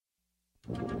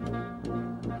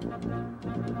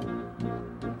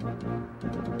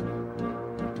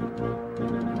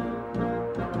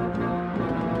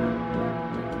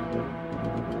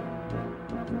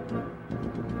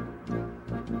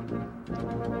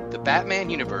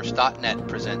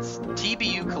presents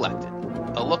TBU Collected,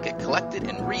 a look at collected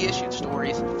and reissued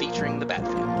stories featuring the Bat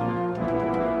family.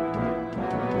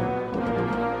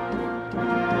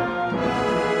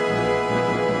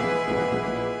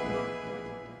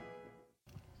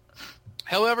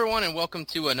 Hello everyone and welcome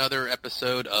to another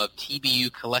episode of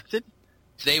TBU Collected.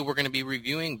 Today we're going to be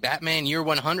reviewing Batman Year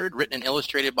 100, written and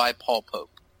illustrated by Paul Pope.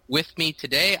 With me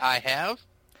today I have...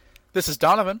 This is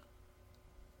Donovan.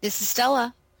 This is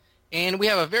Stella. And we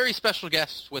have a very special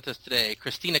guest with us today,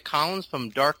 Christina Collins from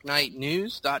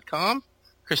DarkKnightNews.com.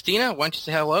 Christina, why don't you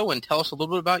say hello and tell us a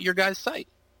little bit about your guys' site?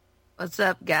 What's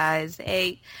up, guys?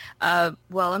 Hey,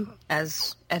 well,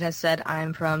 as Ed has said,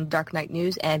 I'm from Dark Knight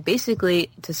News, and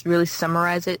basically, to really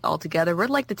summarize it all together, we're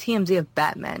like the TMZ of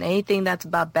Batman. Anything that's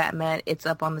about Batman, it's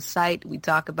up on the site. We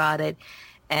talk about it,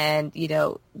 and, you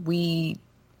know, we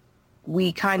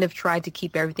kind of try to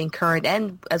keep everything current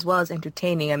and as well as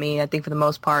entertaining. I mean, I think for the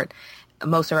most part,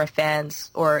 most of our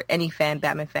fans, or any fan,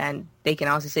 Batman fan, they can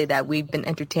honestly say that we've been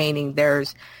entertaining.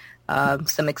 There's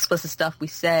some explicit stuff we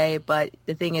say, but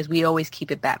the thing is we always keep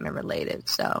it Batman related.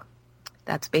 So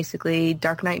that's basically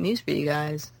Dark Knight News for you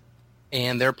guys.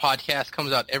 And their podcast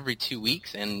comes out every 2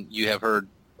 weeks, and you have heard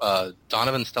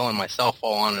Donovan, Stella, and myself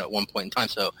all on it at one point in time.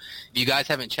 So if you guys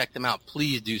haven't checked them out,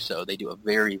 please do so. They do a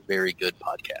very, very good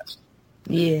podcast.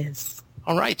 Yes.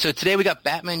 All right, so today we got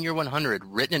Batman Year 100,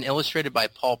 written and illustrated by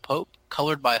Paul Pope,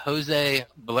 colored by Jose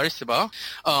Belarciba.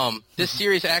 This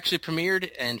series actually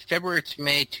premiered in February to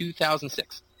May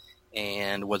 2006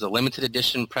 and was a limited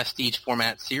edition prestige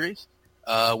format series,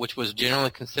 which was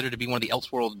generally considered to be one of the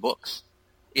Elseworlds books.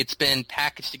 It's been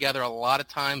packaged together a lot of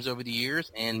times over the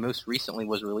years, and most recently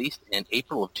was released in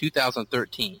April of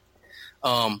 2013.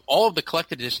 All of the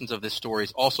collected editions of this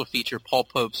stories also feature Paul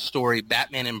Pope's story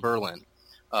Batman in Berlin,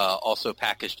 also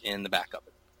packaged in the back of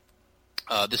it.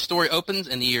 The story opens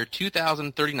in the year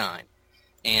 2039,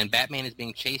 and Batman is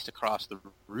being chased across the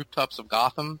rooftops of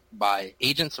Gotham by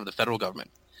agents of the federal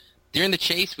government. During the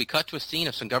chase, we cut to a scene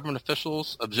of some government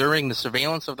officials observing the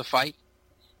surveillance of the fight,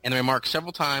 and they remark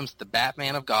several times the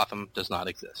Batman of Gotham does not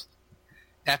exist.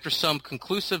 After some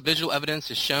conclusive visual evidence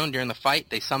is shown during the fight,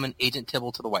 they summon Agent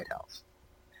Tibble to the White House.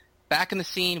 Back in the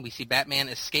scene, we see Batman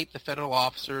escape the federal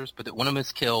officers, but that one of them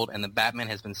is killed, and the Batman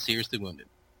has been seriously wounded.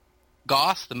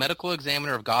 Goss, the medical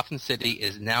examiner of Gotham City,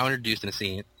 is now introduced in the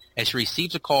scene as she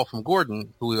receives a call from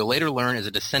Gordon, who we will later learn is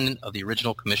a descendant of the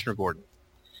original Commissioner Gordon.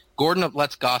 Gordon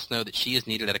lets Goss know that she is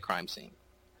needed at a crime scene.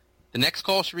 The next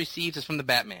call she receives is from the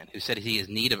Batman, who said he is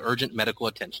in need of urgent medical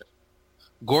attention.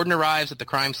 Gordon arrives at the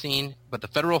crime scene, but the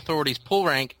federal authorities pull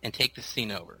rank and take the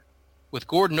scene over. With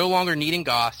Gordon no longer needing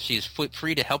Goss, she is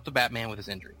free to help the Batman with his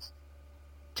injuries.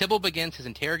 Tibble begins his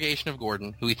interrogation of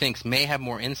Gordon, who he thinks may have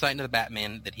more insight into the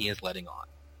Batman that he is letting on.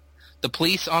 The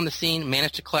police on the scene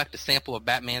manage to collect a sample of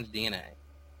Batman's DNA.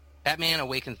 Batman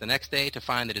awakens the next day to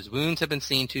find that his wounds have been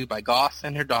seen to by Goss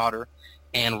and her daughter,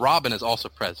 and Robin is also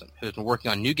present, who has been working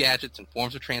on new gadgets and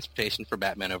forms of transportation for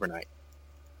Batman overnight.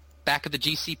 Back at the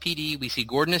GCPD, we see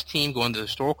Gordon and his team go into the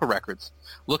historical records,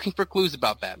 looking for clues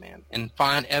about Batman, and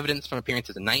find evidence from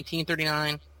appearances in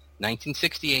 1939,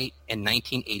 1968, and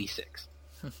 1986.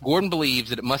 Gordon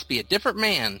believes that it must be a different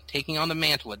man taking on the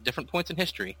mantle at different points in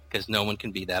history, because no one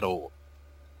can be that old.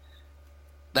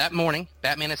 That morning,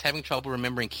 Batman is having trouble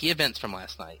remembering key events from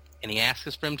last night, and he asks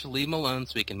his friend to leave him alone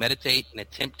so he can meditate and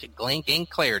attempt to gain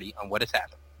clarity on what has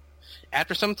happened.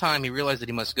 After some time, he realizes that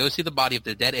he must go see the body of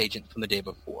the dead agent from the day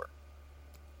before.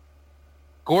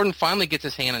 Gordon finally gets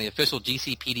his hand on the official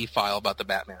GCPD file about the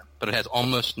Batman, but it has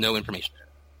almost no information in it.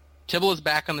 Tibble is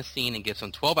back on the scene and gives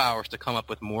him 12 hours to come up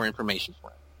with more information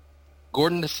for him.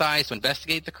 Gordon decides to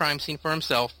investigate the crime scene for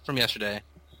himself from yesterday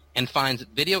and finds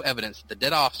video evidence that the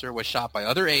dead officer was shot by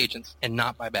other agents and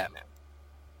not by Batman.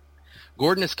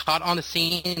 Gordon is caught on the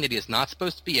scene that he is not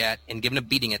supposed to be at and given a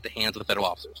beating at the hands of the federal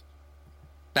officers.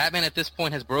 Batman at this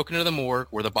point has broken into the morgue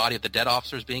where the body of the dead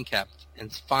officer is being kept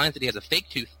and finds that he has a fake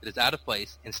tooth that is out of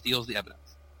place and steals the evidence.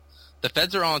 The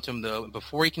feds are onto him, though, and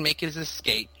before he can make his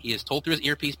escape, he is told through his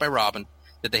earpiece by Robin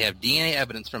that they have DNA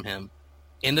evidence from him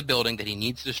in the building that he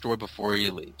needs to destroy before he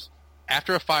leaves.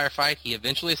 After a firefight, he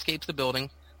eventually escapes the building,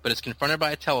 but is confronted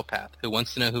by a telepath who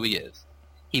wants to know who he is.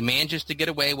 He manages to get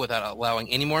away without allowing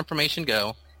any more information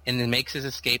go, and then makes his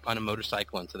escape on a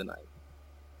motorcycle into the night.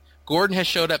 Gordon has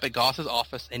showed up at Goss's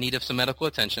office in need of some medical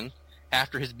attention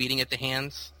after his beating at the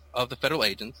hands of the federal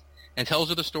agents, and tells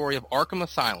her the story of Arkham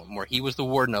Asylum, where he was the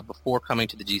warden of before coming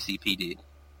to the GCPD.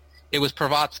 It was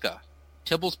Pravotska,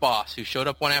 Tybalt's boss, who showed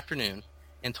up one afternoon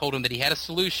and told him that he had a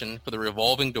solution for the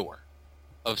revolving door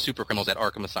of supercriminals at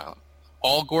Arkham Asylum.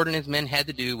 All Gordon and his men had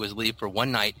to do was leave for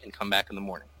one night and come back in the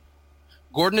morning.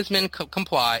 Gordon and his men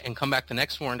comply and come back the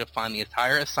next morning to find the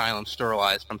entire asylum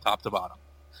sterilized from top to bottom.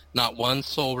 Not one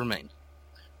soul remained.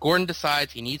 Gordon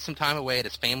decides he needs some time away at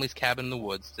his family's cabin in the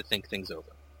woods to think things over.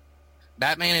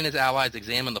 Batman and his allies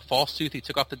examine the false tooth he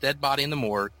took off the dead body in the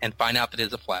morgue and find out that it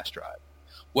is a flash drive.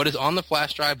 What is on the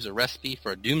flash drive is a recipe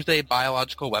for a doomsday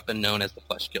biological weapon known as the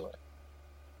Flesh Killer.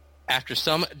 After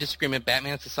some disagreement,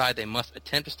 Batman decide they must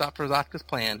attempt to stop Pravotska's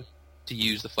plan to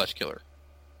use the Flesh Killer.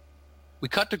 We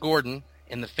cut to Gordon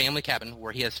in the family cabin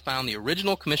where he has found the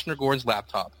original Commissioner Gordon's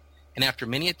laptop and after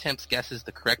many attempts guesses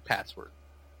the correct password.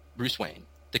 Bruce Wayne.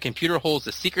 The computer holds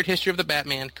the secret history of the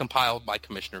Batman compiled by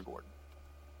Commissioner Gordon.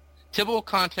 Tybalt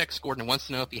contacts Gordon and wants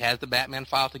to know if he has the Batman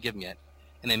file to give him yet,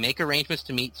 and they make arrangements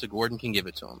to meet so Gordon can give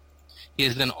it to him. He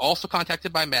is then also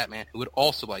contacted by Batman, who would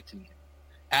also like to meet him.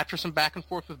 After some back and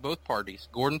forth with both parties,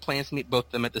 Gordon plans to meet both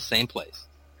of them at the same place.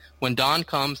 When dawn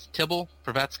comes, Tybalt,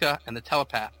 Pravotska, and the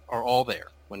telepath are all there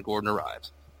when Gordon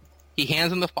arrives. He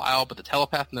hands him the file, but the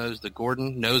telepath knows that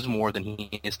Gordon knows more than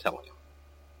he is telling him.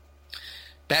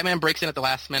 Batman breaks in at the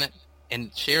last minute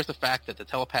and shares the fact that the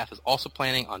telepath is also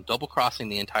planning on double-crossing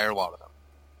the entire lot of them.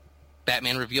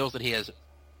 Batman reveals that he has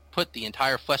put the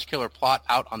entire Flesh Killer plot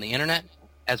out on the internet,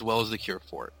 as well as the cure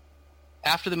for it.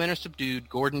 After the men are subdued,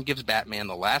 Gordon gives Batman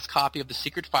the last copy of the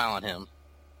secret file on him,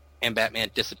 and Batman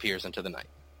disappears into the night.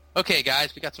 Okay,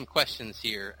 guys, we got some questions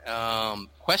here.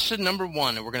 Question number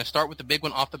 1, and we're going to start with the big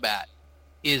one off the bat.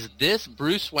 Is this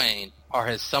Bruce Wayne, or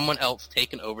has someone else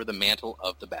taken over the mantle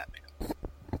of the Batman?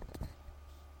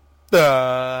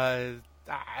 That's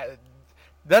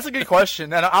a good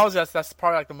question, and that's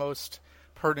probably like the most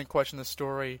pertinent question in the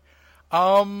story.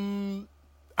 I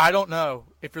don't know.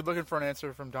 If you're looking for an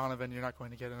answer from Donovan, you're not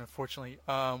going to get it, unfortunately.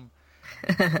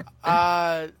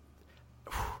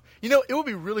 It would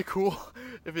be really cool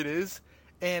if it is,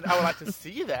 and I would like to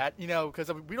see that.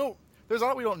 Because there's a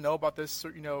lot we don't know about this.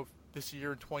 This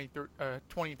year in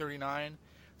 2039.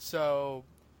 So.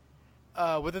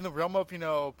 Within the realm of,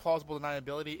 plausible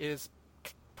deniability is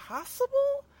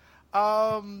possible.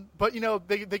 But,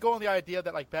 they go on the idea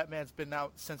that, like, Batman's been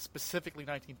out since specifically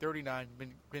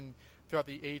 1939, been throughout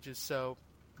the ages. So,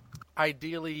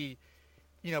 ideally,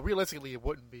 realistically it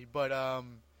wouldn't be. But,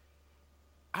 I'm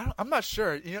not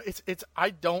sure. I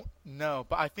don't know.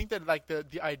 But I think that, like, the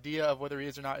idea of whether he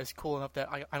is or not is cool enough that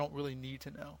I don't really need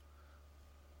to know.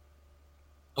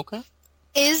 Okay.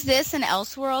 Is this an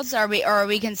Elseworlds? Or are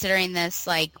we considering this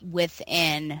like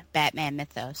within Batman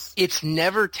mythos? It's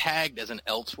never tagged as an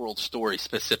Elseworlds story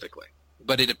specifically,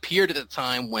 but it appeared at the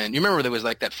time when you remember there was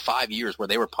like that 5 years where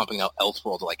they were pumping out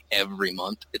Elseworlds like every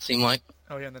month. It seemed like.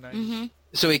 Oh yeah, in the 90s. Mm-hmm.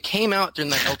 So it came out during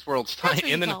the Elseworlds time. That's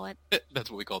what you call it. That's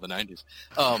what we call the 90s.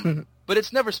 But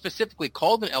it's never specifically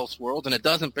called an Elseworlds, and it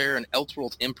doesn't bear an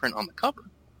Elseworlds imprint on the cover.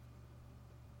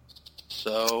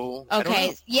 So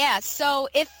okay, yeah. So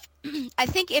I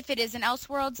think if it is an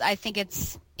Elseworlds, I think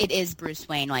it is Bruce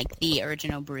Wayne, like the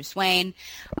original Bruce Wayne,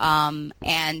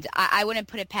 and I wouldn't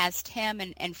put it past him.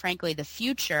 And frankly, the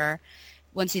future,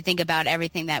 once you think about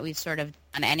everything that we've sort of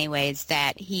done, anyways,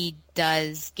 that he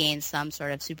does gain some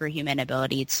sort of superhuman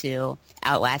ability to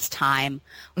outlast time.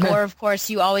 Or, of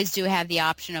course, you always do have the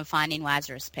option of finding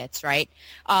Lazarus Pits, right?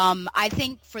 I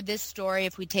think for this story,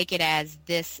 if we take it as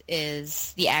this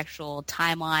is the actual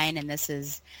timeline and this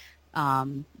is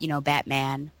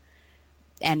Batman,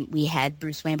 and we had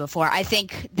Bruce Wayne before. I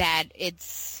think that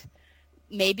it's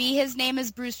maybe his name is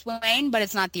Bruce Wayne, but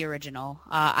it's not the original.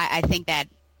 I think that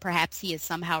perhaps he is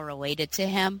somehow related to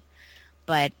him,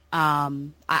 but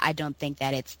I don't think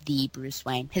that it's the Bruce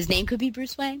Wayne. His name could be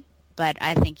Bruce Wayne, but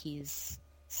I think he's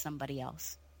somebody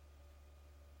else.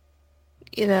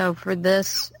 For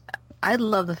this, I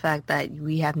love the fact that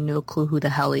we have no clue who the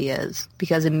hell he is,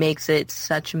 because it makes it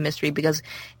such a mystery, because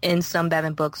in some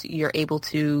Batman books you're able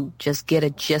to just get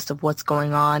a gist of what's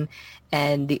going on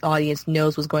and the audience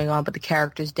knows what's going on but the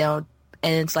characters don't.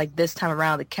 And it's like this time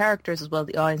around the characters as well,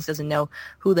 the audience doesn't know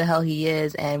who the hell he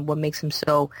is and what makes him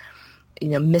so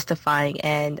mystifying.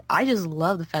 And I just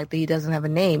love the fact that he doesn't have a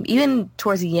name. Even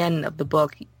towards the end of the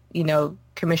book,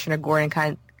 Commissioner Gordon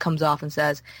kind of comes off and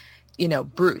says,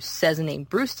 Bruce, says the name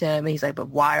Bruce to him, and he's like, but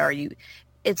why are you?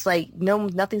 It's like,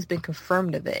 nothing's been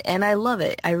confirmed of it, and I love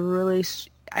it. I really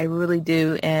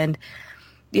do, and,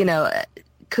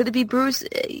 could it be Bruce?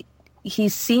 He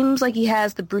seems like he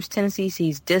has the Bruce tendencies.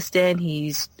 He's distant,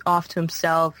 he's off to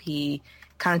himself, he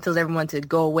kind of tells everyone to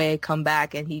go away, come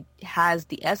back, and he has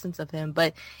the essence of him.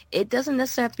 But it doesn't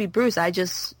necessarily have to be Bruce. I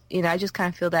just kind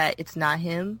of feel that it's not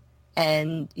him.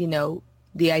 And,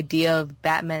 the idea of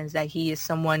Batman is that he is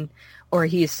someone or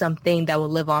he is something that will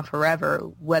live on forever,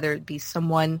 whether it be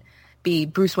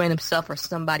Bruce Wayne himself or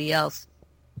somebody else.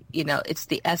 It's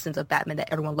the essence of Batman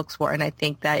that everyone looks for. And I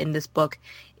think that in this book,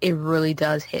 it really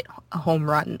does hit a home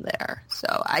run there. So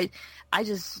I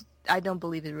don't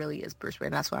believe it really is Bruce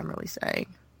Wayne. That's what I'm really saying.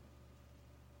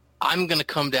 I'm going to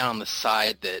come down on the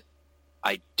side that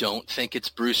I don't think it's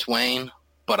Bruce Wayne,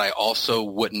 but I also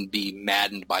wouldn't be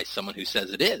maddened by someone who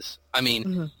says it is. I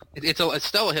mean,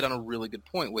 Estella hit on a really good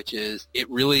point, which is it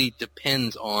really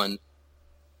depends on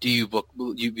do you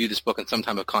view this book in some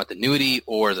type of continuity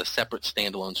or as a separate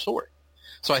standalone story.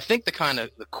 So I think the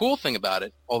cool thing about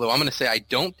it, although I'm going to say I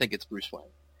don't think it's Bruce Wayne,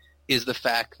 is the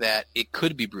fact that it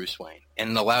could be Bruce Wayne and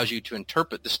it allows you to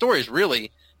interpret. The story's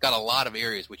really got a lot of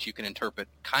areas which you can interpret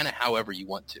kind of however you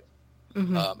want to.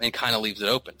 And kind of leaves it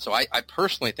open. So I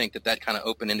personally think that kind of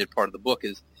open-ended part of the book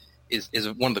is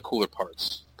one of the cooler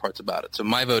parts about it. So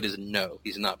my vote is no,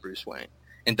 he's not Bruce Wayne.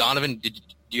 And Donovan, do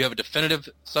you have a definitive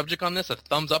subject on this? A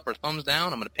thumbs up or thumbs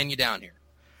down? I'm going to pin you down here.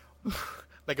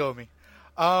 Let go of me.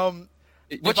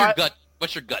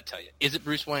 What's your gut tell you? Is it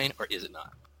Bruce Wayne or is it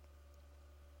not?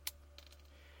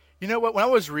 You know what? When I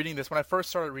was reading this, when I first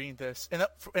started reading this,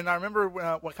 and I remember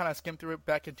when kind of skimmed through it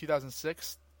back in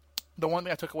 2006. The one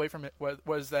thing I took away from it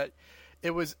was that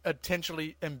it was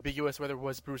intentionally ambiguous whether it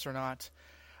was Bruce or not.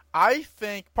 I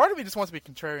think part of me just wants to be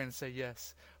contrarian and say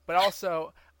yes, but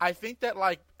also I think that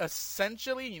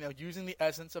essentially, using the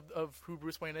essence of who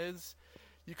Bruce Wayne is,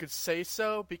 you could say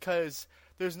so because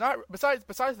there's not besides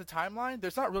the timeline,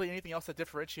 there's not really anything else that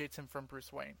differentiates him from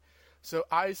Bruce Wayne. So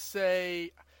I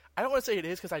say. I don't want to say it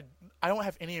is because I don't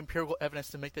have any empirical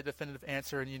evidence to make that definitive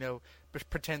answer and,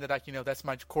 pretend that that's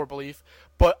my core belief.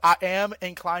 But I am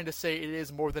inclined to say it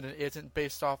is more than it isn't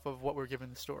based off of what we're given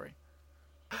the story.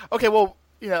 Okay, well,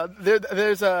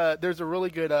 there's a really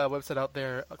good website out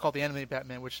there called The Animated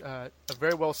Batman, which a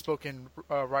very well-spoken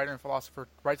writer and philosopher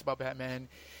writes about Batman.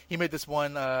 He made this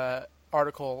one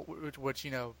article which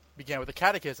began with a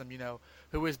catechism,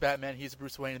 who is Batman, he's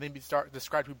Bruce Wayne, and then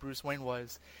described who Bruce Wayne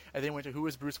was, and then went to who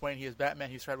is Bruce Wayne, he is Batman,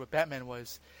 he described what Batman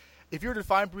was. If you were to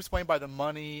define Bruce Wayne by the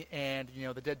money and,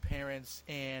 the dead parents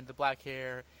and the black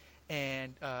hair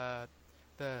and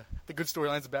the good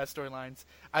storylines, the bad storylines,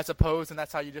 I suppose, and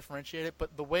that's how you differentiate it,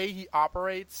 but the way he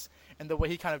operates and the way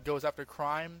he kind of goes after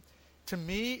crime, to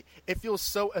me, it feels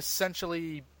so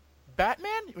essentially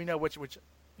Batman, which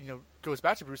goes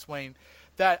back to Bruce Wayne,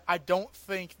 that I don't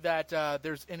think that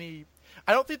there's any.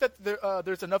 I don't think that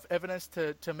there's enough evidence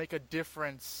to make a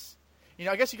difference.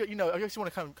 I guess I guess you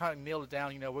want to kind of nail it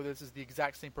down. Whether this is the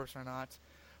exact same person or not.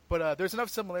 But there's enough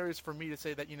similarities for me to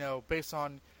say that based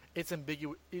on its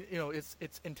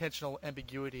its intentional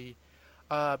ambiguity.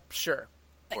 Sure.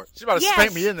 She's about to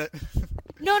spank me, isn't it?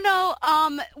 No.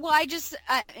 Well,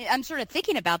 I'm sort of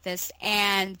thinking about this,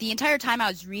 and the entire time I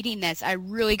was reading this, I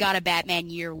really got a Batman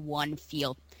Year One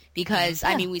feel. Because,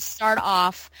 we start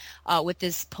off with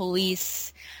this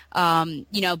police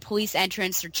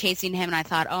entrance. They're chasing him, and I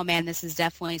thought, oh, man, this is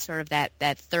definitely sort of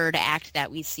that third act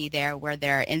that we see there where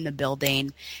they're in the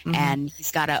building, and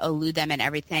he's got to elude them and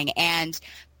everything. And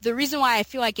the reason why I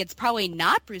feel like it's probably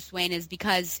not Bruce Wayne is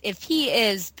because if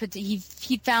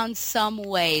he found some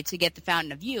way to get the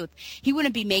Fountain of Youth, he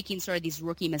wouldn't be making sort of these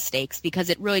rookie mistakes, because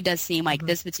it really does seem like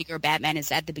this particular Batman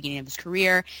is at the beginning of his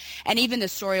career. And even the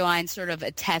storyline sort of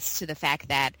attests to the fact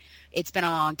that it's been a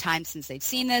long time since they've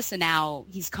seen this, and now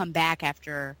he's come back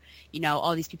after,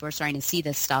 all these people are starting to see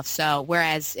this stuff. So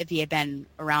whereas if he had been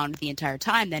around the entire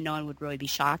time, then no one would really be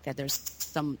shocked that there's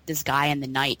this guy in the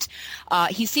night.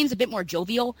 He seems a bit more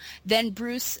jovial than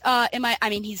Bruce.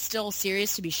 He's still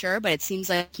serious to be sure, but it seems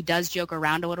like he does joke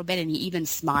around a little bit, and he even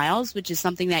smiles, which is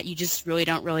something that you just really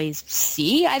don't really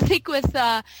see. I think with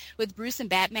Bruce and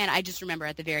Batman, I just remember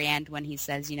at the very end when he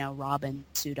says, Robin,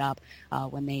 suit up,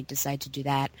 when they decide to do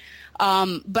that.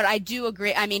 But I do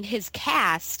agree. His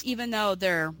cast, even though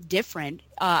they're different,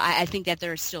 I think that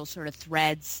there are still sort of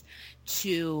threads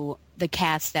to the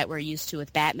cast that we're used to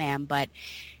with Batman. But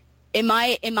in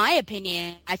my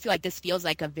opinion, I feel like this feels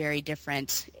like a very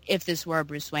different, if this were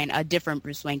Bruce Wayne, a different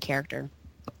Bruce Wayne character.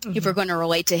 If we're going to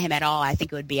relate to him at all, I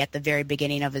think it would be at the very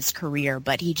beginning of his career.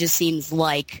 But he just seems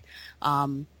like a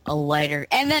lighter.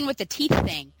 And then with the teeth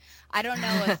thing, I don't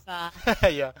know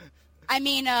if... Yeah. I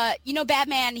mean,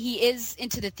 Batman, he is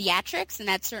into the theatrics, and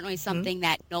that's certainly something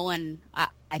that Nolan,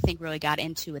 I think, really got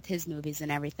into with his movies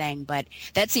and everything. But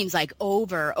that seems like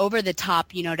over the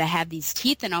top, to have these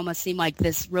teeth and almost seem like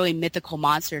this really mythical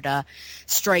monster to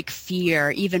strike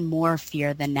fear, even more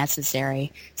fear than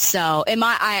necessary. So,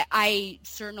 I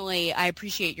certainly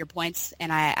appreciate your points,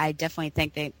 and I definitely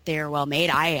think that they're well made.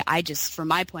 I just, from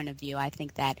my point of view, I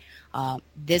think that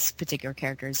this particular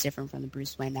character is different from the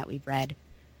Bruce Wayne that we've read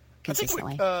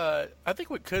consistently. I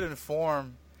think what could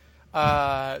inform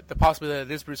the possibility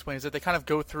that it is Bruce Wayne is that they kind of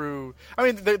go through. I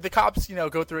mean, the cops,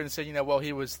 go through it and say, well,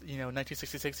 he was,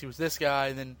 1966 he was this guy,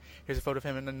 and then here's a photo of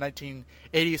him, and in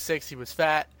 1986 he was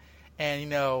fat,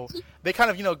 and they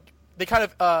kind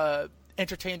of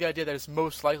entertain the idea that it's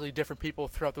most likely different people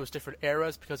throughout those different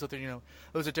eras because of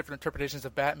those are different interpretations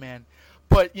of Batman.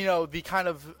 But the kind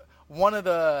of one of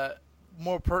the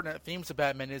more pertinent themes of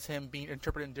Batman is him being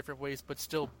interpreted in different ways but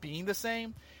still being the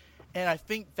same. And I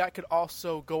think that could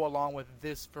also go along with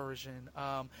this version.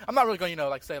 I'm not really going,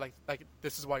 say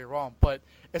this is why you're wrong, but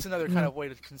it's another kind of way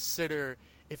to consider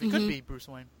if it could be Bruce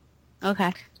Wayne.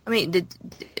 Okay. I mean,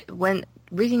 when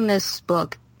reading this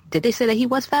book, did they say that he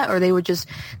was fat, or they were just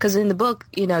because in the book,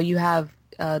 you have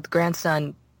the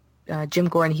grandson, Jim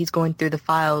Gordon. He's going through the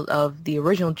files of the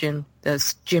original Jim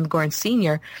Gordon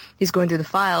Sr. He's going through the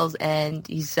files, and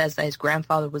he says that his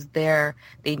grandfather was there.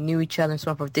 They knew each other and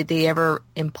so forth. Did they ever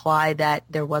imply that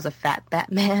there was a fat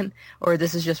Batman, or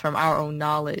this is just from our own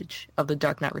knowledge of The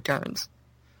Dark Knight Returns?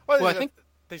 Well, I think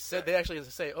they actually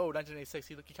say, 1986,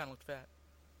 he kind of looked fat.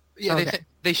 Yeah, okay.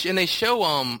 They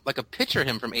show like a picture of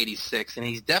him from '86, and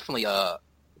he's definitely a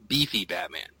beefy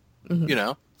Batman.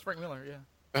 It's Frank Miller,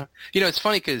 yeah. It's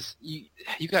funny because you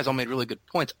guys all made really good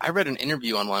points. I read an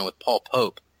interview online with Paul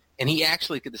Pope, and he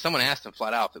actually, someone asked him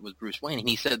flat out if it was Bruce Wayne, and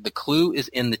he said the clue is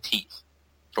in the teeth,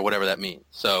 for whatever that means.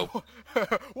 So,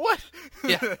 what?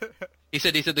 Yeah, he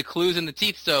said the clue's in the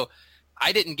teeth. So,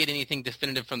 I didn't get anything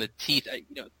definitive from the teeth.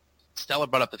 Stella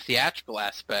brought up the theatrical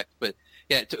aspect, but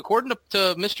yeah, according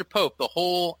to Mr. Pope, the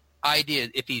whole idea,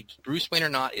 if he's Bruce Wayne or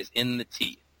not, is in the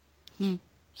teeth.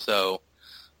 So.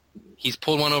 He's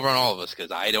pulled one over on all of us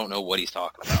because I don't know what he's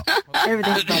talking about.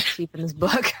 Everything's about sleep in this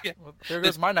book. Yeah. Well, there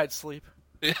goes my night's sleep.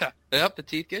 Yeah, yep, the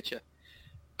teeth get you.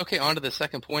 Okay, on to the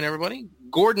second point, everybody.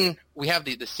 Gordon, we have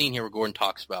the scene here where Gordon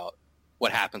talks about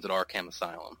what happens at Arkham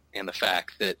Asylum and the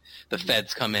fact that the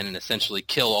feds come in and essentially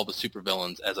kill all the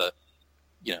supervillains as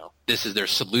this is their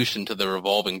solution to the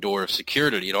revolving door of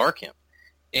security at Arkham.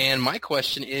 And my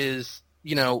question is,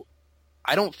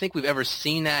 I don't think we've ever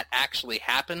seen that actually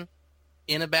happen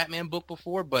in a Batman book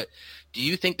before, but do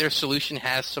you think their solution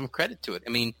has some credit to it? I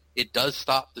mean, it does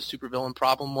stop the supervillain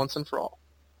problem once and for all.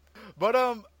 But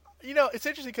it's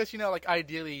interesting because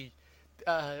ideally,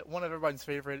 one of everybody's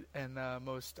favorite and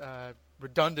most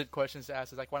redundant questions to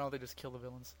ask is why don't they just kill the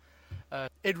villains?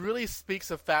 It really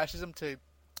speaks of fascism to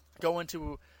go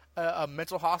into a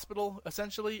mental hospital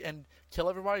essentially and kill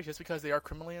everybody just because they are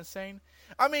criminally insane.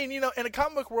 I mean, in a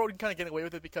comic book world, you can kind of get away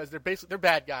with it because they're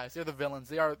bad guys. They're the villains.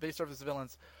 They serve as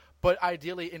villains. But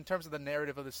ideally, in terms of the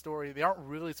narrative of the story, they aren't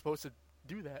really supposed to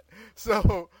do that.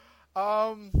 So,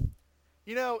 that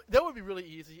would be really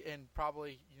easy and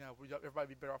probably, everybody would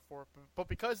be better off for it. But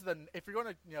because if you're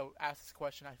going to, ask this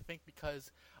question, I think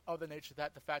because of the nature of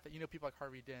that, the fact that, people like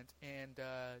Harvey Dent and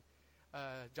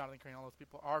Jonathan Crane, all those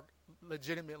people are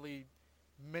legitimately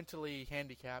mentally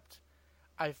handicapped.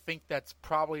 I think that's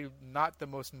probably not the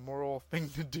most moral thing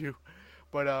to do,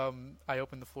 but I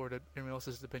open the floor to anyone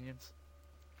else's opinions.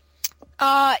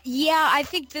 Yeah, I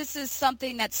think this is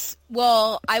something that's,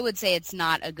 I would say it's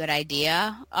not a good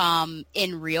idea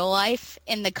in real life.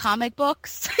 In the comic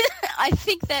books, I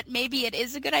think that maybe it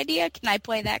is a good idea. Can I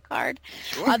play that card?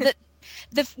 Sure.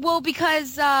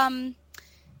 Because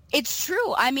it's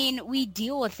true. I mean, we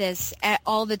deal with this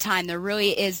all the time. There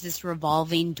really is this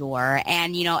revolving door.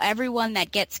 And, everyone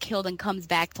that gets killed and comes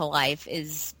back to life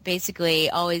is basically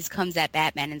always comes at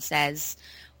Batman and says,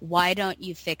 why don't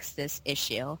you fix this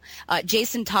issue?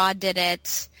 Jason Todd did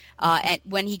it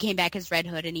when he came back as Red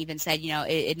Hood and even said,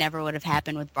 it never would have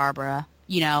happened with Barbara,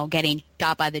 getting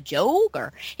shot by the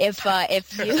Joker if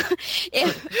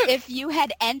you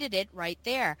had ended it right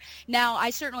there. Now, I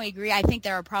certainly agree. I think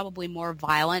there are probably more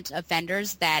violent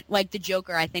offenders that, like the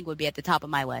Joker, I think would be at the top of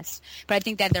my list. But I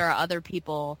think that there are other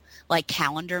people, like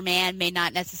Calendar Man, may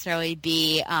not necessarily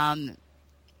be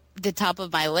the top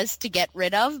of my list to get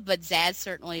rid of, but Zaz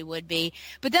certainly would be.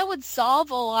 But that would solve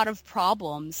a lot of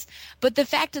problems. But the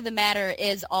fact of the matter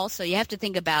is also you have to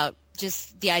think about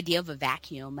just the idea of a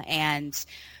vacuum. And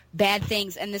bad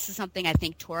things. And this is something I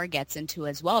think Tora gets into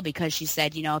as well, because she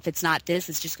said, if it's not this,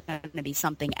 it's just going to be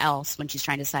something else when she's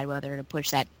trying to decide whether to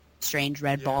push that strange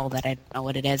red ball that I don't know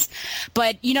what it is.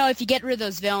 But, if you get rid of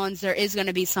those villains, there is going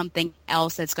to be something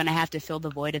else that's going to have to fill the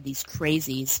void of these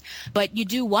crazies. But you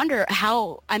do wonder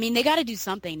how, they got to do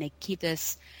something to keep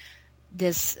this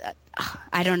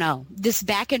I don't know, this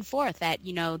back and forth that,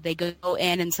 they go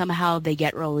in and somehow they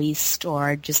get released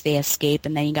or just they escape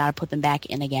and then you got to put them back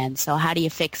in again. So how do you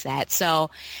fix that?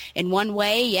 So in one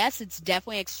way, yes, it's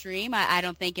definitely extreme. I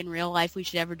don't think in real life we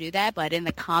should ever do that. But in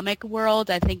the comic world,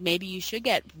 I think maybe you should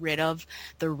get rid of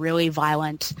the really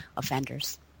violent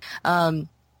offenders. I've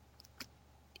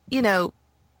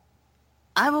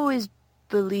always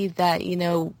believed that,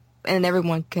 and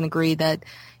everyone can agree that,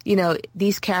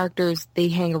 these characters, they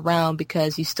hang around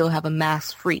because you still have a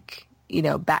mass freak,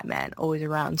 Batman always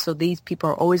around. So these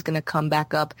people are always going to come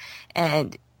back up.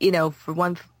 And, for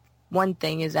one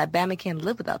thing is that Batman can't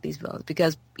live without these villains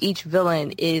because each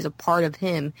villain is a part of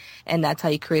him. And that's how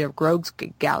you create a rogues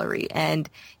gallery. And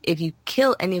if you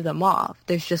kill any of them off,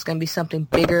 there's just going to be something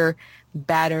bigger,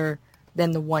 badder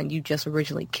than the one you just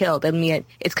originally killed.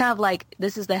 It's kind of like,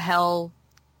 this is the hell,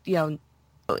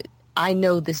 I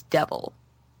know this devil.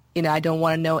 I don't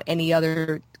want to know any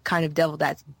other kind of devil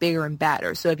that's bigger and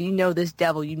badder. So if you know this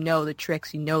devil, you know the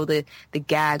tricks, you know the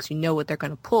gags, you know what they're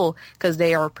going to pull because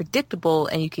they are predictable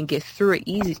and you can get through it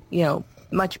easy,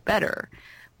 much better.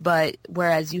 But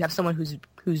whereas you have someone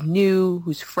who's new,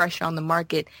 who's fresh on the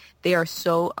market, they are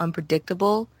so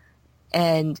unpredictable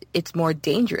and it's more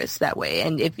dangerous that way.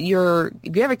 And if you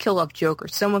ever kill off Joker,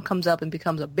 someone comes up and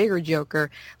becomes a bigger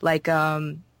Joker, like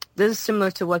this is similar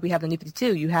to what we have in New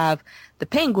 52. You have the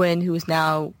Penguin, who is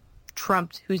now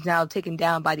trumped, who's now taken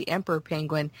down by the Emperor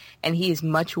Penguin, and he is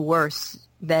much worse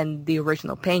than the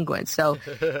original Penguin. So,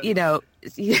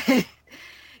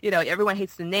 everyone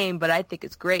hates the name, but I think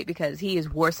it's great because he is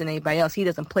worse than anybody else. He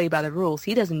doesn't play by the rules.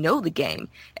 He doesn't know the game.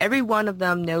 Every one of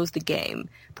them knows the game.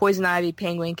 Poison Ivy,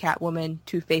 Penguin, Catwoman,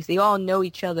 Two-Face, they all know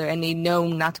each other, and they know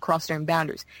not to cross their own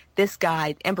boundaries. This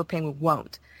guy, Emperor Penguin,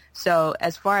 won't. So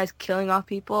as far as killing off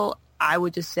people, I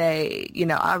would just say,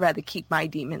 I'd rather keep my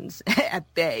demons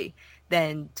at bay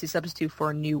than to substitute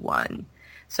for a new one.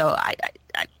 So I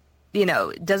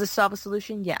does it solve a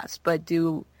solution? Yes. But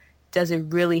does it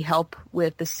really help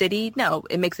with the city? No.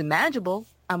 It makes it manageable.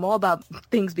 I'm all about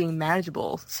things being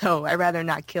manageable. So I'd rather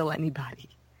not kill anybody.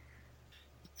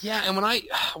 Yeah, and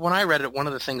when I read it, one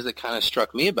of the things that kind of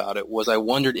struck me about it was I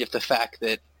wondered if the fact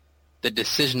that the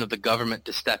decision of the government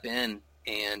to step in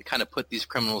and kind of put these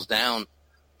criminals down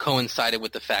coincided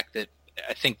with the fact that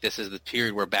I think this is the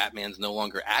period where Batman's no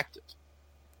longer active,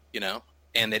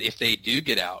 and that if they do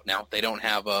get out, now they don't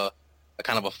have a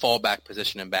kind of a fallback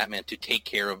position in Batman to take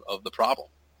care of the problem.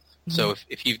 Mm-hmm. So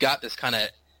if you've got this kind of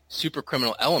super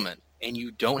criminal element and you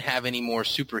don't have any more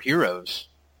superheroes,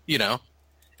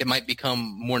 it might become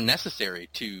more necessary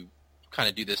to kind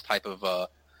of do this type of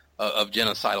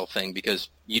genocidal thing because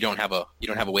you don't have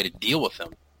a way to deal with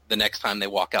them the next time they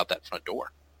walk out that front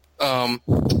door.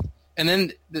 And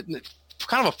then the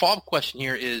kind of a follow-up question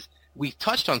here is, we've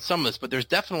touched on some of this, but there's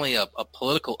definitely a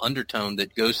political undertone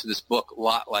that goes to this book a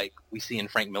lot like we see in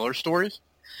Frank Miller's stories.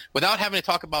 Without having to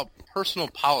talk about personal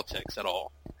politics at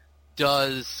all,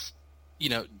 do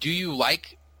you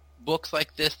like books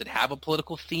like this that have a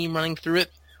political theme running through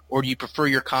it, or do you prefer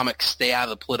your comics stay out of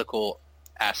the political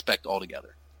aspect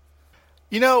altogether?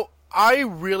 I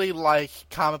really like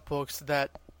comic books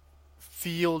that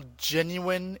feel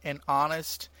genuine and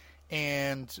honest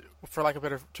and, for lack of a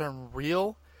better term,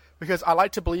 real, because I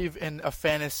like to believe in a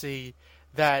fantasy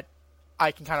that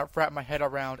I can kind of wrap my head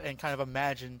around and kind of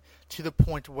imagine to the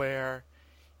point where,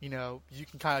 you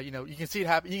can kind of, you can see it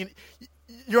happen.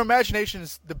 Your imagination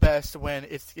is the best when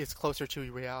it's closer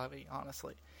to reality,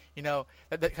 honestly.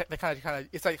 That kind of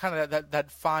it's like kind of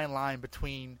that fine line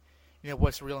between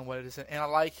what's real and what it isn't. And I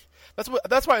like that's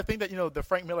why I think that the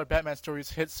Frank Miller Batman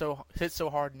stories hit so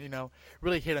hard and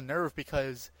really hit a nerve,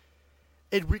 because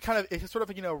it sort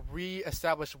of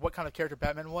reestablished what kind of character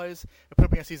Batman was and put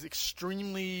him against these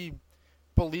extremely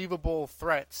believable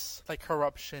threats like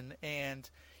corruption and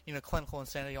clinical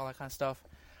insanity, all that kind of stuff.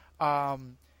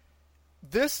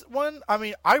 This one,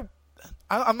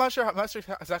 I'm not sure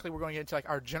exactly we're going to get into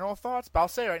our general thoughts, but I'll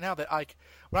say right now that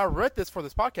when I read this for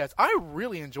this podcast, I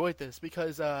really enjoyed this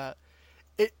because I'm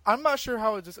not sure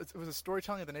how it was a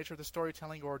storytelling, the nature of the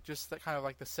storytelling, or just that kind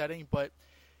of the setting, but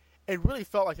it really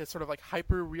felt like a sort of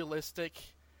hyper realistic.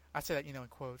 I say that in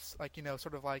quotes,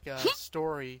 sort of like a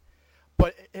story,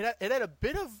 but it had a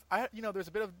bit of there's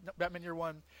a bit of Batman Year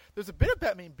One, there's a bit of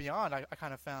Batman Beyond. I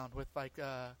kind of found with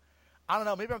I don't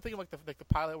know. Maybe I'm thinking like the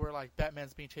pilot where like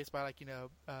Batman's being chased by like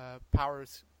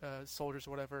powers soldiers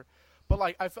or whatever. But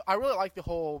like I really like the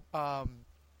whole kind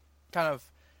of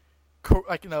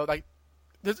like like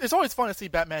it's always fun to see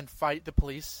Batman fight the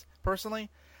police. Personally,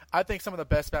 I think some of the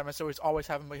best Batman stories always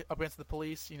have him up against the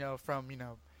police. From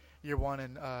Year One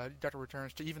and Dark Knight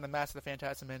Returns to even the Mask of the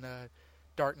Phantasm in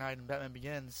Dark Knight and Batman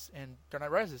Begins and Dark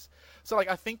Knight Rises. So like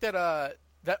I think that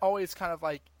that always kind of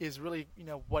like is really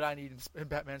what I need in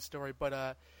Batman's story.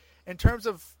 But in terms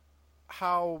of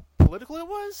how political it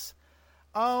was,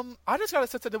 I just got a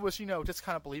sense that it was just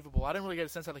kind of believable. I didn't really get a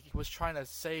sense that like he was trying to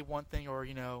say one thing or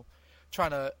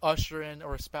trying to usher in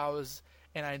or espouse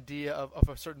an idea of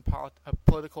a certain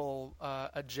political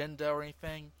agenda or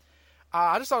anything.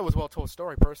 I just thought it was a well-told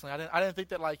story. Personally, I didn't think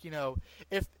that like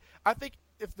if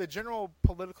the general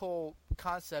political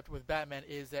concept with Batman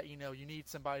is that you need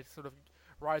somebody to sort of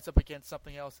rise up against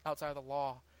something else outside of the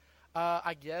law,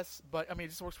 I guess. But I mean, it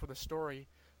just works for the story.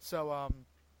 So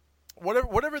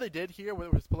whatever they did here, whether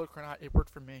it was political or not, it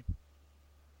worked for me.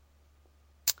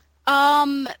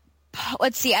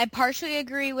 Let's see. I partially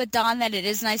agree with Don that it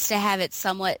is nice to have it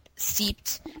somewhat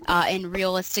steeped in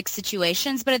realistic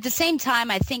situations, but at the same time,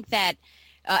 I think that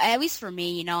at least for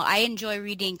me, I enjoy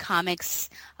reading comics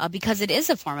because it is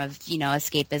a form of,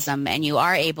 escapism, and you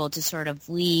are able to sort of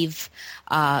leave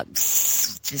the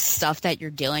stuff that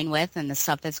you're dealing with and the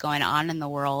stuff that's going on in the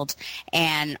world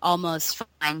and almost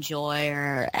find joy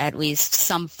or at least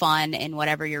some fun in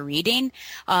whatever you're reading.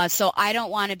 So I don't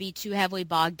want to be too heavily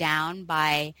bogged down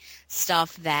by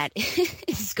stuff that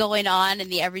is going on in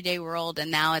the everyday world, and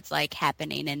now it's like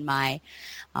happening in my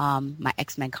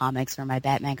X-Men comics or my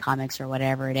Batman comics or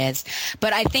whatever it is.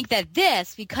 But I think that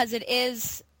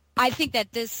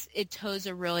it toes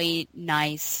a really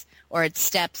nice, or it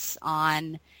steps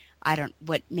on,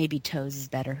 maybe toes is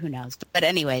better, who knows. But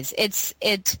anyways,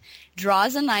 it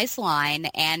draws a nice line,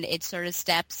 and it sort of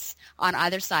steps on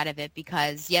either side of it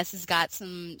because, yes, it's got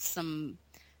some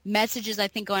messages, I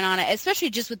think, going on, especially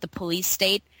just with the police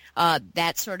state,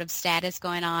 that sort of status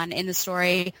going on in the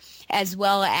story, as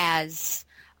well as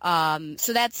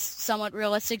so that's somewhat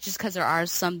realistic just because there are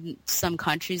some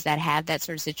countries that have that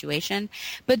sort of situation.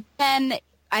 But then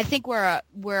I think we're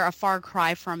a far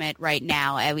cry from it right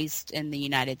now, at least in the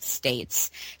United States.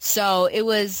 So it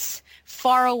was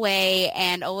far away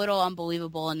and a little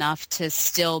unbelievable enough to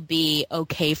still be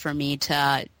okay for me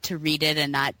to read it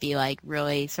and not be like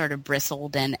really sort of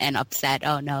bristled and upset.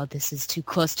 Oh no, this is too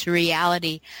close to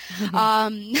reality.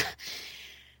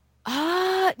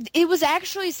 It was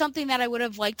actually something that I would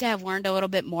have liked to have learned a little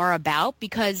bit more about,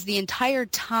 because the entire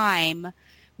time,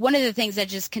 one of the things that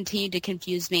just continued to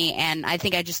confuse me, and I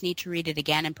think I just need to read it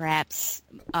again and perhaps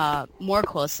more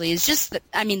closely, is just,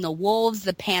 the Wolves,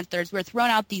 the Panthers, we're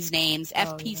throwing out these names,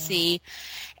 FPC,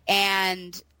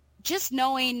 and just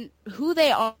knowing who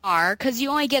they are, because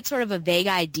you only get sort of a vague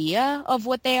idea of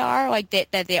what they are, like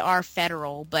that they are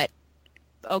federal, but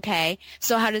okay,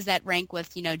 so how does that rank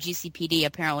with, GCPD?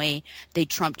 Apparently they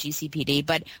trump GCPD,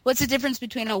 but what's the difference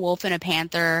between a wolf and a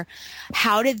panther?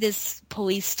 How did this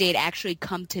police state actually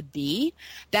come to be?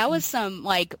 That was some,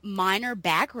 minor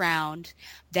background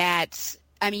that,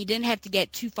 you didn't have to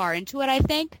get too far into it, I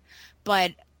think,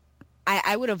 but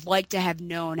I would have liked to have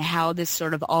known how this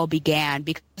sort of all began,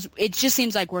 because it just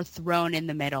seems like we're thrown in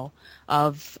the middle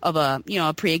of a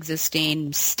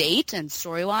pre-existing state and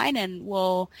storyline, and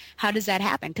well, how does that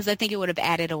happen? Because I think it would have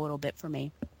added a little bit for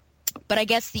me. But I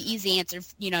guess the easy answer,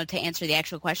 to answer the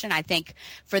actual question, I think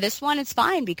for this one it's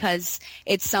fine because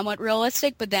it's somewhat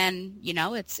realistic, but then,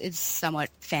 it's somewhat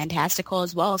fantastical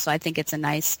as well. So I think it's a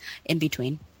nice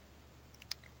in-between.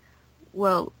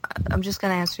 Well, I'm just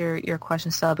going to answer your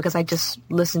question, Stella, because I just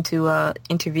listened to an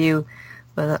interview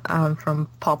from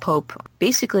Paul Pope.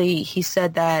 Basically, he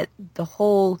said that the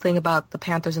whole thing about the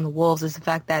Panthers and the Wolves is the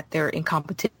fact that they're in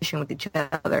competition with each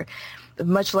other.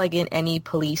 Much like in any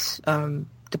police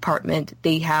department,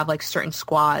 they have certain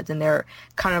squads, and they're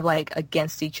kind of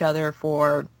against each other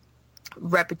for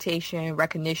reputation,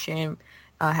 recognition,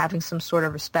 having some sort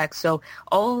of respect. So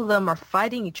all of them are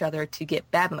fighting each other to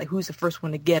get Batman. Who's the first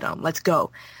one to get him? Let's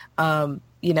go. But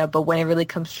when it really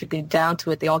comes down to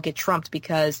it, they all get trumped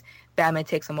because Batman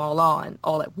takes them all on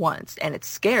all at once. And it's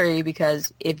scary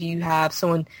because if you have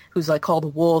someone who's called the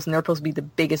Wolves and they're supposed to be the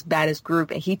biggest, baddest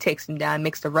group, and he takes them down,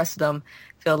 makes the rest of them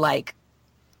feel like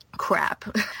crap.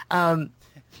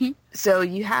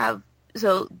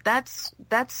 So that's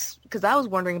because I was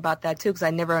wondering about that too, because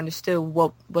I never understood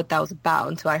what that was about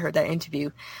until I heard that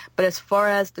interview. But as far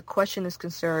as the question is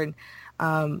concerned,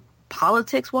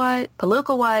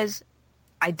 political wise,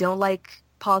 I don't like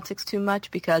politics too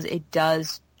much because it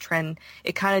does trend.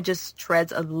 It kind of just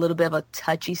treads a little bit of a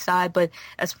touchy side. But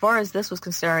as far as this was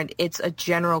concerned, it's a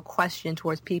general question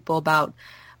towards people about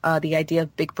the idea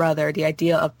of Big Brother, the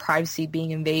idea of privacy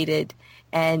being invaded.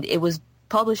 And it was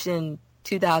published in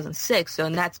 2006, so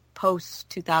and that's post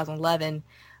 2011.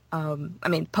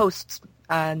 Post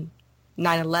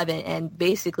 9/11, and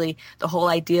basically the whole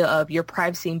idea of your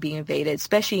privacy being invaded,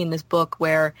 especially in this book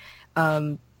where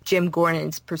Jim Gordon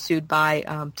is pursued by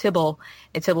Tybalt,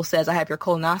 and Tybalt says, "I have your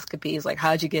colonoscopy." It's like,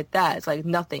 how'd you get that? It's like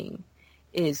nothing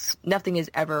is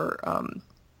ever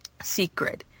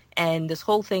secret, and this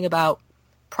whole thing about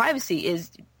privacy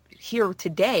is here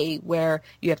today, where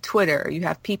you have Twitter, you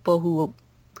have people who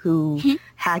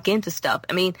hack into stuff.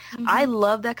 I mean, I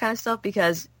love that kind of stuff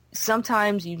because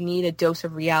sometimes you need a dose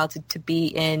of reality to be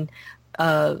in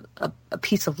a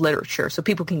piece of literature so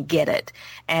people can get it.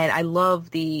 And I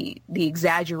love the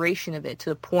exaggeration of it to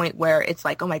the point where it's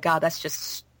like, oh my God, that's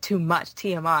just too much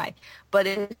TMI. But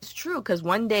it's true, because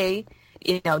one day,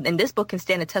 and this book can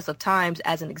stand the test of times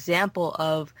as an example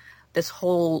of this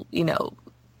whole,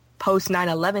 post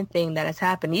 9/11 thing that has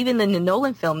happened. Even in the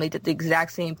Nolan film, they did the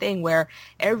exact same thing where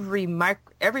every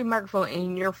microphone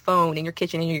in your phone, in your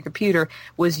kitchen, in your computer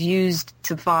was used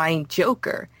to find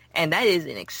Joker. And that is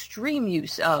an extreme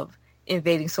use of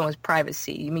invading someone's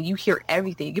privacy. I mean, you hear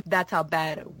everything. That's how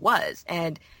bad it was.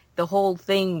 And the whole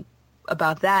thing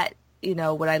about that,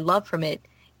 what I love from it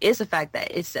is the fact that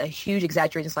it's a huge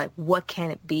exaggeration. It's like, what can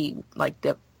it be? Like,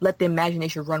 let the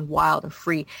imagination run wild and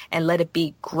free, and let it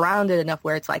be grounded enough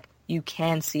where it's like, you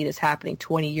can see this happening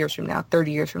 20 years from now,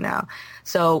 30 years from now.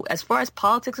 So as far as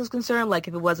politics is concerned, like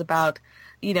if it was about,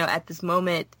 at this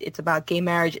moment, it's about gay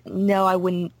marriage, no, I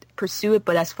wouldn't pursue it.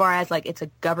 But as far as like it's a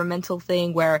governmental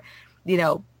thing where,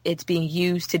 it's being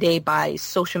used today by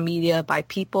social media, by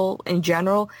people in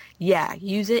general, yeah,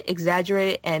 use it,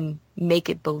 exaggerate it, and make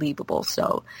it believable.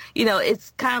 So,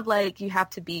 it's kind of like you have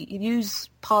to use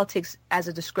politics as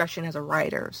a discretion as a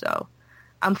writer. So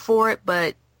I'm for it,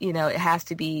 but, it has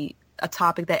to be a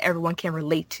topic that everyone can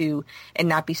relate to and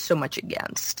not be so much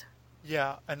against.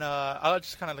 Yeah, and I'll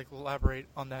just kind of like elaborate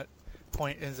on that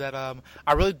point is that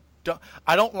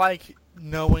I don't like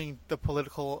knowing the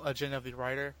political agenda of the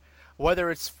writer,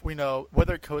 whether it's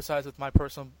whether it coincides with my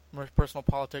personal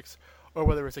politics or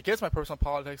whether it's against my personal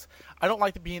politics. I don't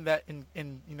like to be in that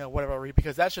in whatever I read,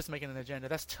 because that's just making an agenda.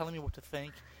 That's telling me what to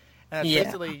think, and that's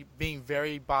basically being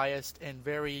very biased and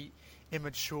very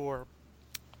immature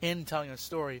in telling a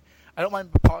story. I don't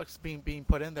mind politics being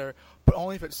put in there, but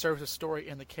only if it serves a story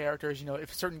and the characters.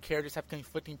 If certain characters have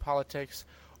conflicting politics,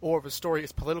 or if a story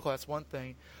is political, that's one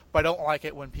thing. But I don't like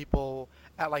it when people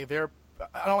act like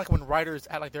I don't like when writers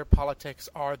act like their politics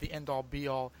are the end all be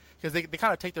all, because they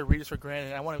kind of take their readers for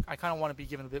granted. And I kind of want to be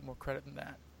given a bit more credit than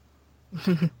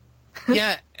that.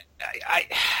 Yeah,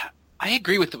 I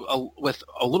agree with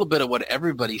a little bit of what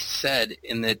everybody said,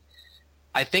 in that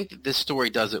I think that this story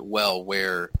does it well,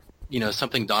 where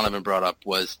something Donovan brought up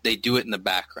was they do it in the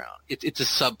background. It's a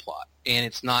subplot, and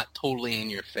it's not totally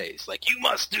in your face. Like, you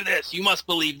must do this, you must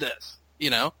believe this.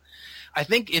 I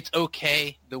think it's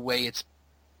okay the way it's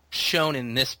shown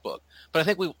in this book, but I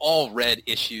think we've all read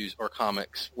issues or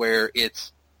comics where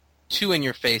it's too in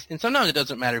your face, and sometimes it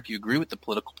doesn't matter if you agree with the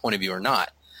political point of view or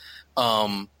not.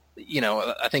 I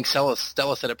think Stella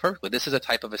said it perfectly. This is a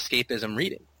type of escapism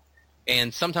reading,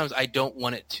 and sometimes I don't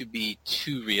want it to be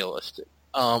too realistic.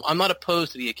 I'm not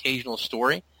opposed to the occasional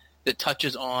story that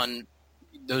touches on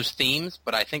those themes,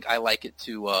 but I think I like it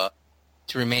to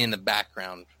remain in the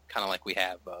background, kind of like we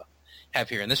have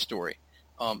here in this story.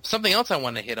 Something else I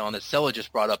want to hit on that Stella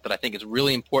just brought up that I think is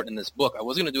really important in this book, I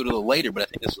was going to do it a little later, but I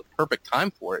think this is a perfect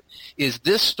time for it, is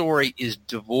this story is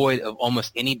devoid of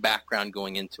almost any background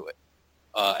going into it.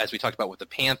 As we talked about with the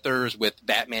Panthers, with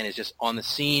Batman is just on the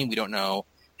scene. We don't know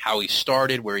how he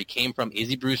started, where he came from. Is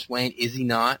he Bruce Wayne? Is he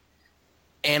not?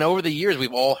 And over the years,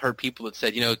 we've all heard people that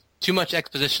said, too much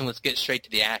exposition, let's get straight to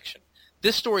the action.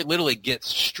 This story literally gets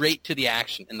straight to the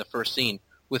action in the first scene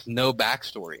with no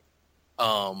backstory.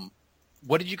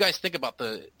 What did you guys think about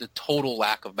the total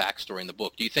lack of backstory in the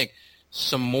book? Do you think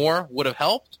some more would have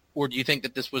helped, or do you think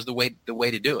that this was the way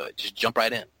to do it? Just jump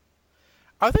right in.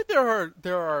 I think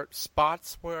there are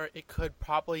spots where it could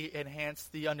probably enhance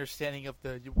the understanding of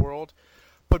the world,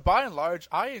 but by and large,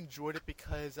 I enjoyed it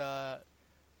because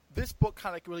this book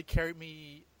kind of really carried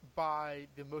me by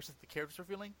the emotions the characters are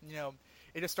feeling.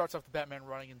 It just starts off with Batman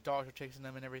running and dogs are chasing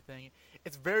them and everything.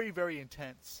 It's very, very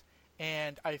intense.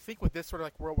 And I think with this sort of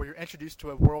like world where you're introduced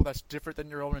to a world that's different than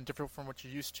your own and different from what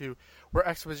you're used to, where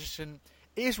exposition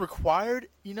is required,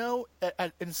 in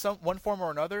one form or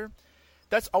another,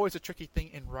 that's always a tricky thing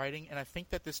in writing, and I think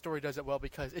that this story does it well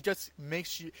because it just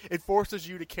it forces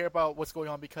you to care about what's going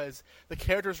on because the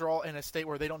characters are all in a state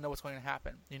where they don't know what's going to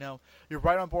happen. You're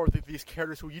right on board with these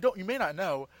characters who you may not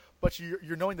know, but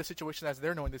you're knowing the situation as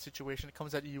they're knowing the situation. It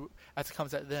comes at you as it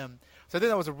comes at them. So I think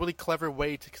that was a really clever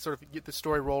way to sort of get the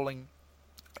story rolling.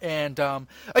 And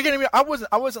again, I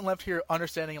wasn't left here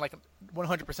understanding like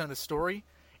 100% of the story.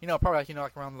 Probably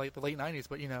like around the late 90s,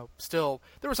 but still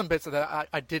there were some bits that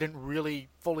I didn't really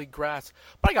fully grasp,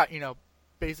 but I got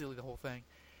basically the whole thing,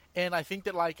 and I think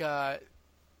that like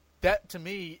that to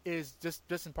me is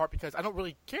just in part because I don't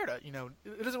really care to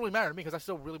it doesn't really matter to me because I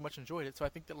still really much enjoyed it. So I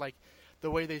think that like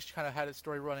the way they kind of had the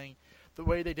story running, the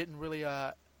way they didn't really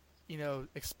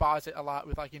exposit a lot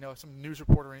with like some news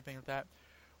report or anything like that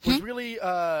was really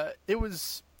it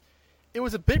was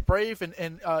a bit brave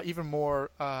and even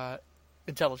more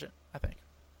intelligent, I think.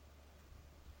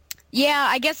 Yeah,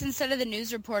 I guess instead of the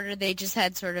news reporter, they just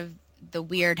had sort of the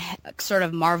weird sort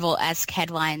of Marvel-esque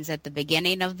headlines at the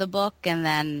beginning of the book, and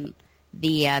then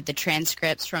the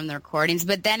transcripts from the recordings.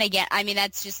 But then again, I mean,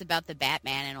 that's just about the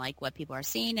Batman and like what people are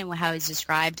seeing and how he's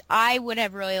described. I would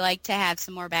have really liked to have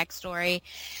some more backstory.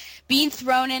 Being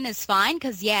thrown in is fine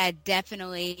because, yeah,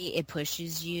 definitely it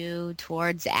pushes you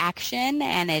towards action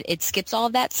and it skips all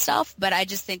of that stuff. But I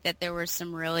just think that there were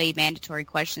some really mandatory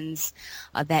questions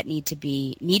that needed to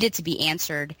be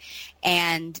answered.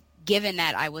 And given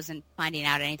that I wasn't finding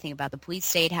out anything about the police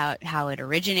state, how it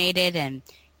originated and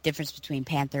difference between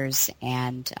Panthers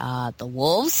and the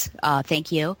Wolves,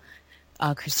 thank you,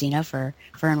 Christina, for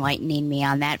enlightening me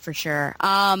on that for sure.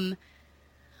 I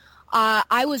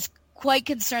was quite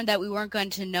concerned that we weren't going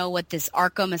to know what this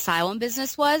Arkham Asylum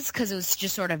business was because it was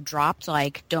just sort of dropped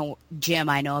like, Jim,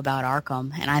 I know about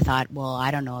Arkham. And I thought, well,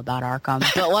 I don't know about Arkham.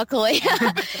 But luckily,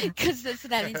 because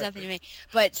that means nothing to me.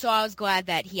 But so I was glad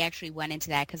that he actually went into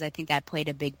that because I think that played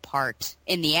a big part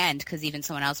in the end because even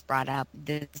someone else brought up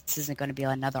this isn't going to be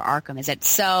another Arkham, is it?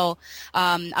 So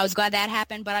I was glad that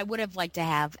happened, but I would have liked to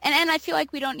have, and I feel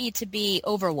like we don't need to be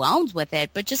overwhelmed with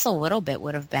it, but just a little bit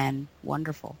would have been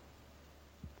wonderful.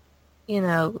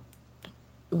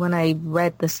 When I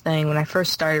read this thing, when I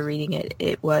first started reading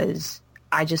it,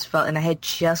 I just felt, and I had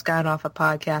just gotten off a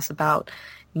podcast about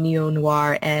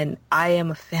neo-noir, and I am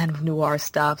a fan of noir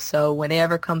stuff, so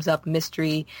whenever it comes up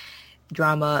mystery,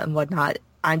 drama, and whatnot,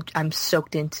 I'm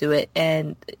soaked into it.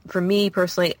 And for me,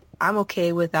 personally, I'm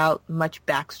okay without much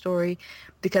backstory,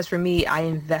 because for me, I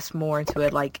invest more into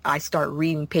it. Like, I start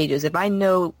reading pages. If I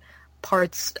know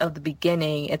parts of the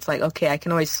beginning, it's like, okay, I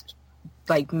can always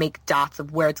like make dots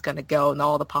of where it's going to go and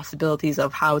all the possibilities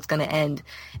of how it's going to end.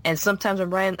 And sometimes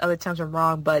I'm right, other times I'm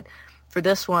wrong. But for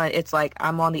this one, it's like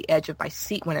I'm on the edge of my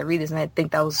seat when I read this. And I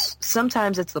think that was,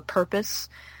 sometimes it's the purpose.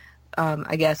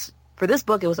 I guess for this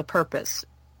book, it was a purpose.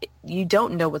 You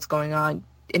don't know what's going on.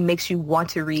 It makes you want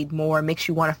to read more, makes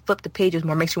you want to flip the pages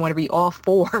more, makes you want to read all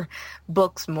 4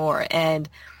 books more. And,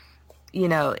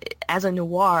 as a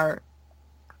noir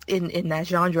in that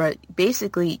genre,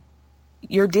 basically,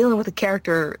 you're dealing with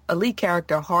a lead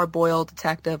character, a hard-boiled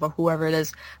detective or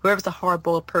whoever's the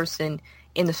hard-boiled person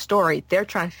in the story. They're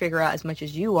trying to figure out as much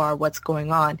as you are what's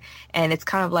going on. And it's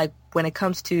kind of like when it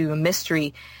comes to a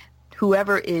mystery,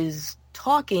 whoever is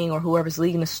talking or whoever's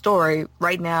leading the story,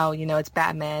 right now, it's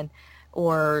Batman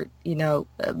or,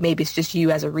 maybe it's just you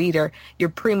as a reader. You're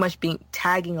pretty much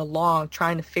tagging along,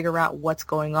 trying to figure out what's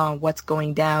going on, what's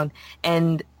going down.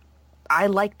 And I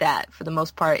like that for the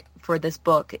most part for this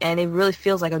book, and it really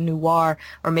feels like a noir,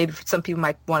 or maybe some people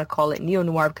might want to call it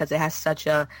neo-noir because it has such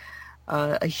a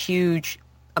huge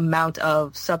amount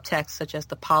of subtext, such as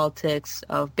the politics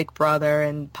of Big Brother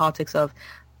and politics of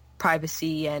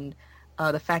privacy, and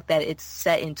the fact that it's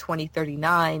set in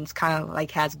 2039 is kind of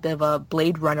like has a bit of a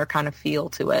Blade Runner kind of feel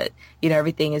to it.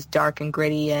 Everything is dark and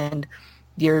gritty, and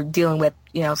you're dealing with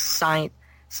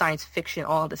science fiction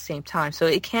all at the same time. So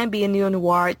it can be a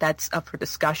neo-noir that's up for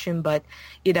discussion, but,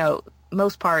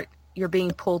 most part, you're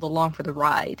being pulled along for the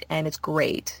ride, and it's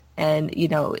great. And,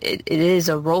 it is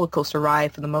a roller coaster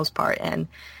ride for the most part. And,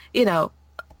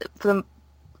 for the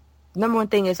number one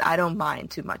thing is I don't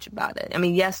mind too much about it. I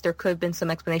mean, yes, there could have been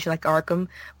some explanation like Arkham,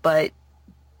 but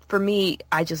for me,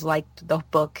 I just liked the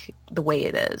book the way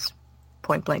it is.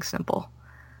 Point blank simple.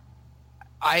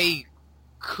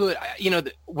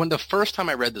 When the first time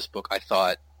I read this book, I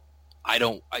thought, I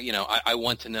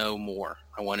want to know more.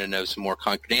 I want to know some more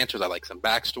concrete answers. I like some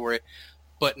backstory.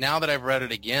 But now that I've read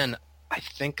it again, I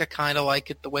think I kind of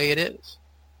like it the way it is.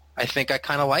 I think I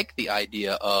kind of like the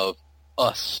idea of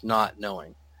us not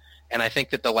knowing. And I think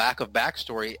that the lack of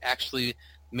backstory actually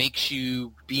makes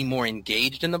you be more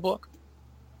engaged in the book.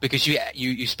 because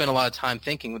you spend a lot of time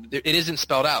thinking. It isn't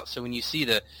spelled out. So when you see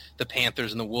the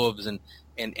Panthers and the Wolves and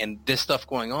this stuff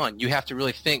going on, you have to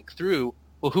really think through,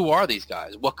 well, who are these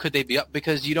guys? What could they be up?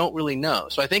 Because you don't really know.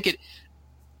 So I think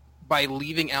by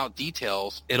leaving out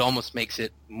details, it almost makes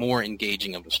it more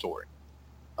engaging of a story.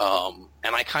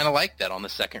 And I kind of like that on the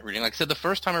second reading. Like I said, the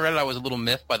first time I read it, I was a little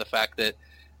miffed by the fact that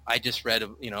I just read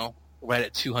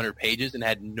it 200 pages and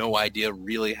had no idea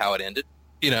really how it ended,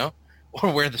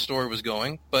 or where the story was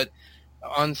going. But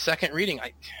on second reading,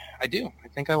 I do. I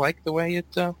think I like the way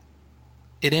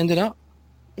it ended up.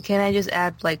 Can I just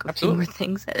add a Absolutely. few more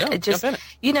things? Yeah, It just, jump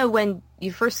in it. When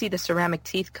you first see the ceramic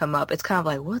teeth come up, it's kind of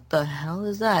like, what the hell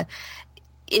is that?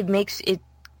 It makes it.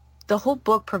 The whole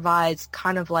book provides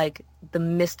kind of like the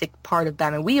mystic part of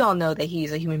Batman. We all know that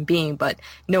he's a human being, but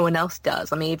no one else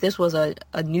does. I mean, if this was a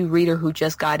new reader who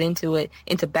just got into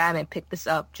Batman, picked this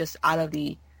up just out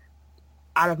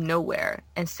of nowhere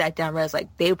and sat down and read, like,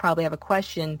 they would probably have a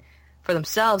question for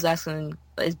themselves asking,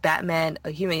 is Batman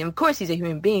a human? And of course he's a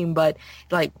human being, but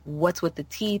like, what's with the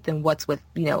teeth and what's with,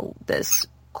 this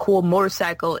cool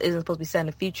motorcycle isn't supposed to be set in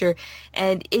the future.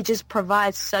 And it just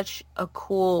provides such a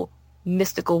cool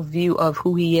mystical view of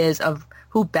who he is, of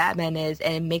who Batman is,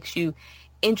 and it makes you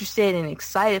interested and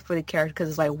excited for the character because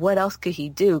it's like, what else could he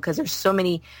do? Because there's so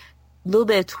many little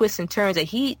bit of twists and turns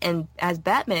that and as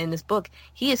Batman in this book,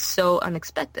 he is so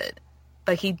unexpected.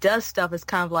 Like, he does stuff that's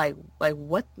kind of like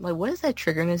what is that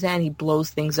trigger in his hand? He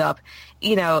blows things up,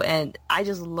 and I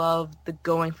just love the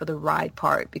going for the ride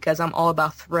part because I'm all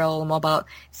about thrill. I'm all about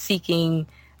seeking,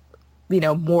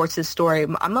 more to the story.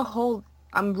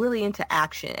 I'm really into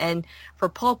action. And for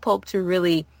Paul Pope to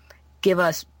really give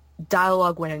us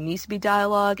dialogue when it needs to be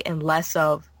dialogue and less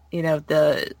of,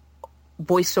 the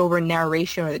voiceover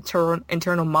narration or the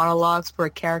internal monologues for a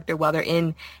character while they're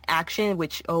in action,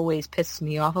 which always pisses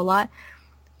me off a lot.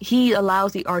 He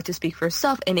allows the art to speak for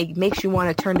itself, and it makes you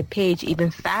want to turn the page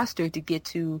even faster to get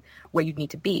to where you need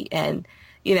to be. And,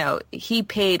 he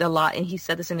paid a lot, and he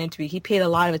said this in an interview, he paid a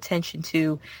lot of attention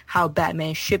to how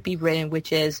Batman should be written,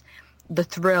 which is the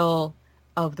thrill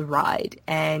of the ride.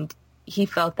 And he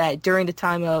felt that during the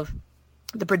time of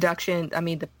the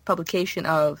publication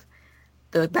of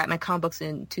the Batman comic books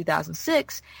in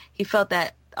 2006, he felt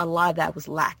that a lot of that was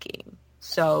lacking.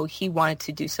 So he wanted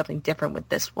to do something different with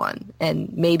this one.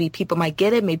 And maybe people might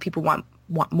get it. Maybe people want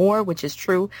more, which is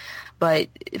true. But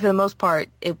for the most part,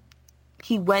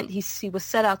 he was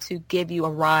set out to give you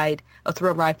a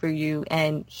thrill ride for you,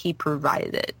 and he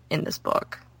provided it in this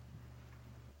book.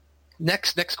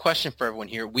 Next question for everyone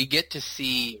here. We get to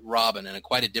see Robin and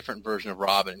quite a different version of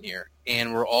Robin here,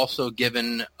 and we're also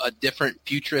given a different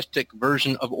futuristic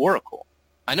version of Oracle.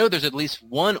 I know there's at least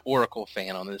one Oracle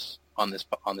fan on this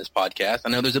podcast. I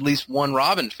know there's at least one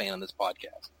Robin fan on this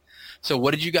podcast. So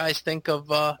what did you guys think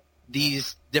of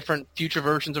these different future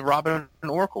versions of Robin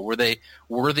and Oracle? Were they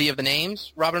worthy of the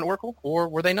names Robin and Oracle, or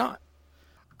were they not?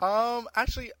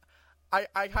 Actually, I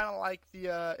kind of like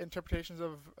the interpretations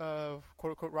of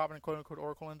quote-unquote Robin and quote-unquote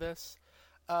Oracle in this.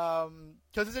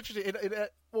 Because it's interesting.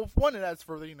 It adds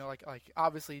further, like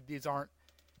obviously these aren't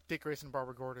Dick Grayson and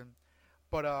Barbara Gordon.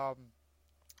 But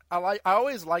I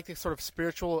always like the sort of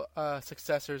spiritual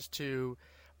successors to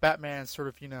Batman's sort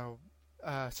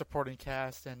of, supporting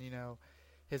cast and,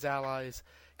 his allies.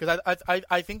 Because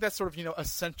I think that's sort of,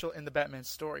 essential in the Batman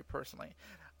story, personally.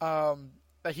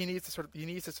 That he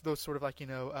needs those sort of like,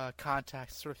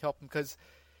 contacts to sort of help him. Because,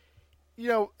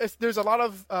 there's a lot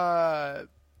of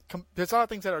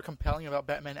things that are compelling about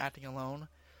Batman acting alone.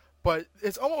 But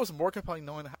it's almost more compelling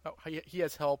knowing how he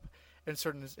has help in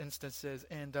certain instances.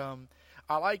 And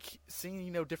I like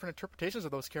seeing, different interpretations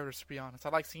of those characters, to be honest. I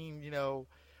like seeing,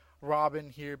 Robin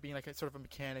here being like a sort of a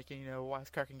mechanic and,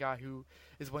 wisecracking guy who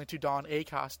is willing to don a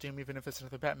costume, even if it's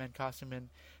another Batman costume, and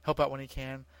help out when he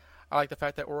can. I like the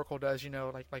fact that Oracle does,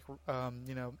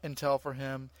 intel for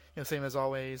him, same as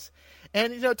always.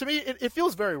 And, to me, it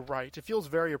feels very right. It feels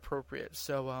very appropriate.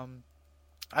 So,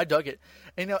 I dug it.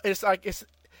 And,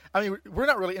 we're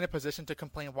not really in a position to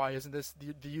complain why isn't this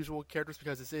the usual characters,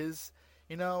 because this is,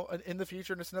 in the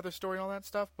future and it's another story and all that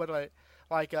stuff. But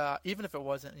even if it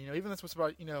wasn't, even if this was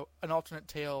about, an alternate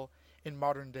tale in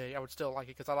modern day, I would still like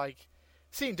it because I like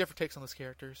seeing different takes on those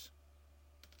characters.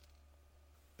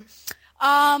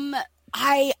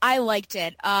 I liked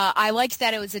it. I liked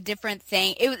that it was a different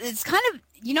thing. It's kind of,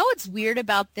 what's weird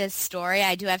about this story,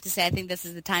 I do have to say, I think this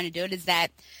is the time to do it, is that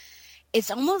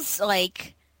it's almost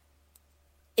like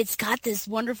it's got this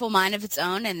wonderful mind of its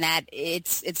own, and that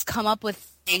it's come up with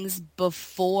things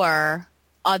before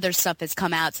other stuff has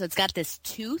come out. So it's got this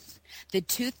tooth. The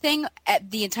tooth thing,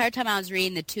 the entire time I was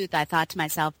reading the tooth, I thought to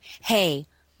myself, hey,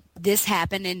 this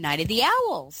happened in Night of the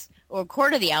Owls. Or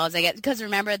Court of the Owls, I guess, because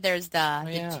remember, there's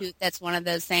the tooth. That's one of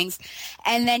those things.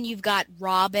 And then you've got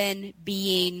Robin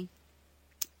being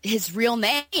his real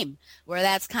name, where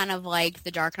that's kind of like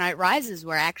The Dark Knight Rises,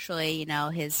 where actually,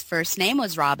 his first name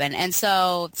was Robin. And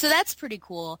so that's pretty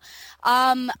cool.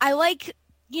 I like,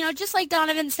 just like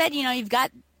Donovan said, you've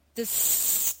got the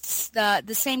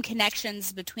same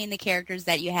connections between the characters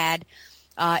that you had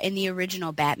in the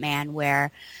original Batman,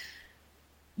 where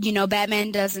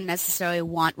Batman doesn't necessarily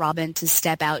want Robin to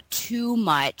step out too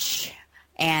much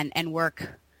and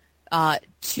work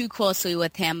too closely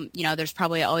with him. There's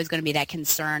probably always going to be that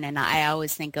concern, and I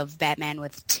always think of Batman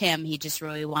with Tim. He just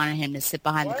really wanted him to sit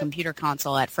behind the computer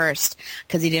console at first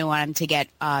because he didn't want him to get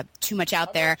too much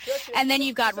out there. And then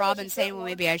you've got Robin saying, well,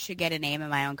 maybe I should get a name in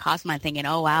my own costume. I'm thinking,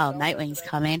 oh, wow, Nightwing's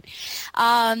coming. So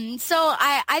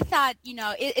I thought,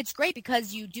 it's great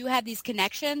because you do have these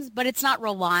connections, but it's not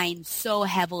relying so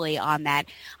heavily on that.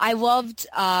 I loved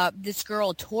this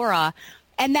girl, Tora,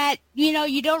 and that,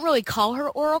 you don't really call her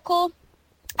Oracle.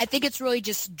 I think it's really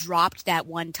just dropped that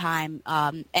one time,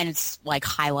 and it's like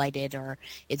highlighted or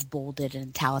it's bolded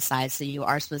and italicized, so you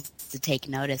are supposed to take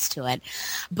notice to it.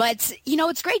 But,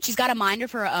 it's great. She's got a mind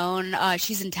of her own.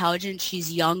 She's intelligent.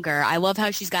 She's younger. I love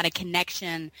how she's got a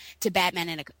connection to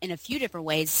Batman in a few different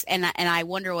ways, and I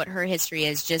wonder what her history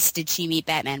is. Just did she meet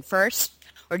Batman first?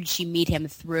 Or did she meet him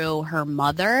through her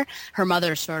mother? Her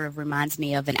mother sort of reminds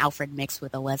me of an Alfred mixed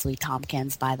with a Leslie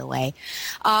Tompkins, by the way.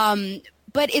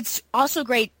 But it's also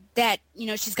great that,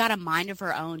 she's got a mind of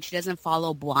her own. She doesn't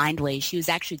follow blindly. She was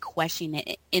actually questioning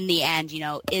it in the end,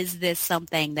 is this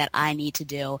something that I need to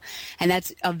do? And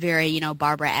that's a very,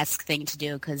 Barbara-esque thing to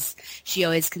do because she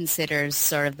always considers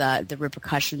sort of the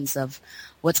repercussions of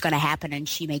what's going to happen, and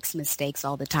she makes mistakes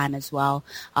all the time as well.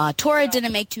 Tora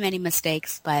didn't make too many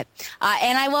mistakes, but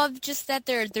and I love just that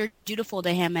they're dutiful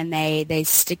to him and they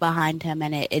stick behind him,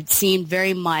 and it seemed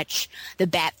very much the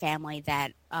Bat family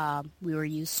that we were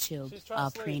used to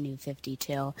pre-New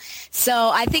 52.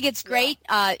 So I think it's great.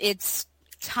 It's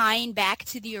tying back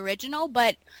to the original,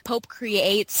 but Pope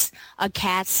creates a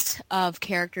cast of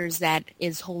characters that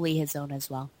is wholly his own as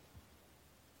well.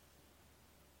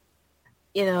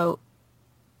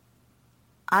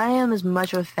 I am as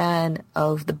much of a fan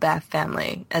of the Bat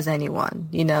family as anyone,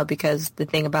 because the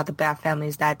thing about the Bat family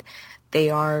is that they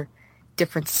are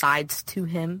different sides to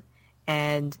him,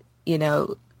 and,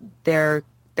 they're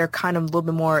kind of a little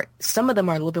bit more, some of them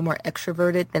are a little bit more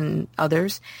extroverted than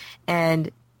others,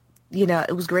 and,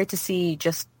 it was great to see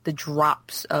just the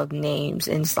drops of names,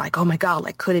 and it's like, oh my God,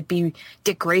 like, could it be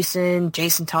Dick Grayson,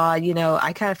 Jason Todd?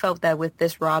 I kind of felt that with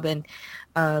this Robin,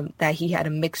 that he had a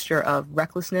mixture of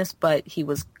recklessness, but he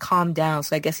was calmed down.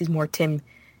 So I guess he's more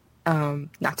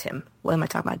not Tim. What am I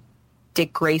talking about?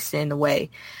 Dick Grayson in a way.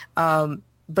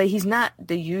 But he's not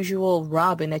the usual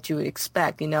Robin that you would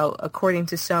expect. According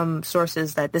to some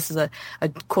sources, that this is a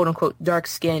quote unquote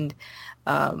dark-skinned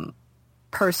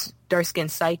dark-skinned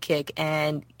sidekick,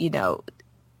 and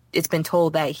it's been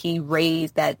told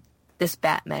that this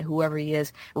Batman, whoever he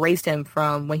is, raised him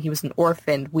from when he was an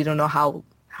orphan. We don't know how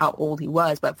old he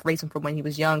was, but raised him from when he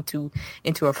was young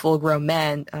into a full-grown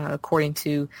man, according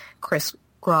to Chris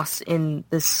Gross in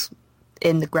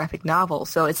the graphic novel.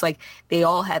 So it's like they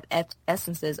all have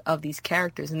essences of these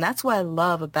characters, and that's what I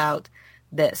love about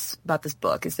this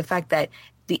book, is the fact that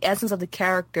the essence of the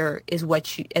character is what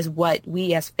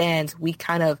we as fans, we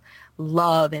kind of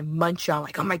love and munch on,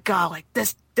 like, oh my God, like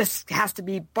this has to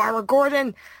be Barbara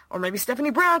Gordon or maybe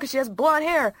Stephanie Brown because she has blonde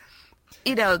hair.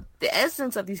 The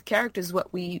essence of these characters is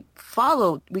what we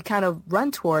follow, we kind of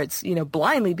run towards,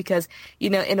 blindly, because,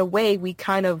 in a way we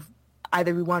kind of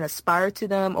either we want to aspire to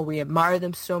them or we admire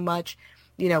them so much,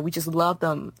 we just love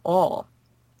them all.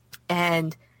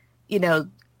 And,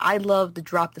 I love the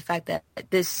fact that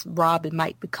this Robin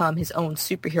might become his own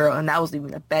superhero, and that was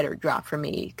even a better drop for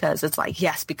me, because it's like,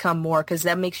 yes, become more, because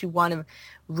that makes you want to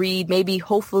read. Maybe,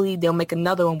 hopefully, they'll make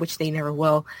another one, which they never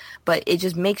will, but it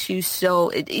just makes you so,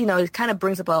 it kind of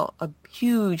brings up a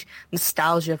huge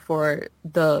nostalgia for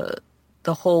the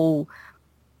whole,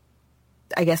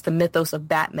 I guess, the mythos of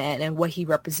Batman and what he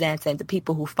represents and the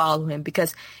people who follow him,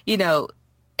 because,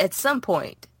 at some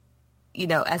point,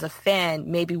 as a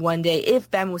fan, maybe one day, if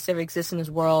Batman was to ever exist in this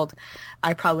world,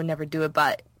 I probably would never do it.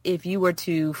 But if you were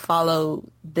to follow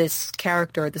this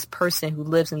character, this person who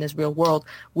lives in this real world,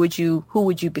 who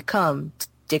would you become?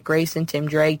 Dick Grayson, Tim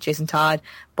Drake, Jason Todd,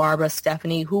 Barbara,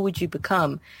 Stephanie, who would you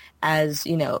become as,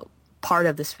 part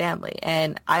of this family?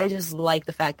 And I just like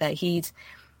the fact that he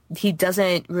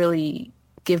doesn't really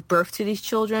give birth to these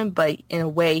children, but in a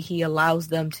way he allows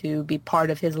them to be part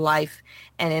of his life,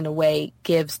 and in a way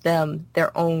gives them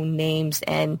their own names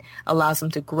and allows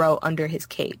them to grow under his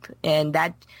cape. And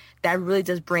that really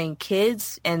does bring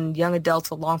kids and young adults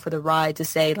along for the ride to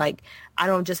say, like, I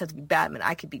don't just have to be Batman.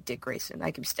 I could be Dick Grayson.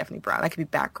 I could be Stephanie Brown. I could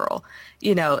be Batgirl,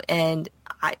 and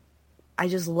I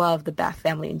just love the Bat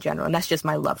family in general, and that's just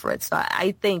my love for it. So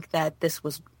I think that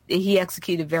he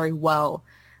executed very well,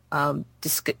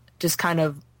 just kind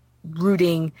of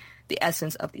rooting the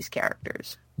essence of these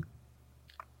characters.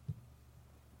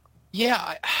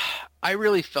 Yeah, I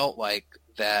really felt like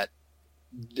that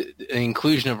the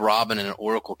inclusion of Robin in an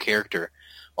Oracle character,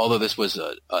 although this was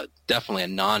definitely a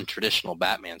non-traditional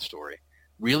Batman story,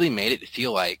 really made it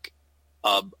feel like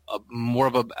more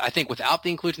of a. I think without the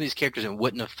inclusion of these characters, it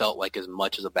wouldn't have felt like as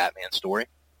much as a Batman story.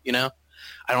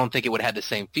 I don't think it would have had the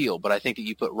same feel. But I think that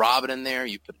you put Robin in there,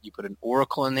 you put an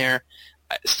Oracle in there.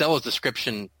 Stella's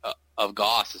description of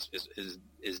Goss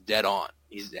is dead on.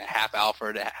 He's half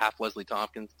Alfred, half Leslie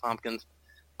Tompkins.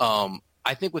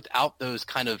 I think without those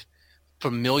kind of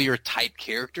familiar type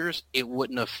characters, it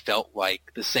wouldn't have felt like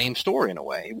the same story in a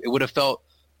way. It would have felt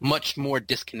much more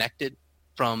disconnected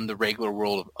from the regular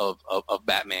world of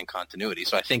Batman continuity.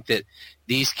 So I think that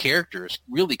these characters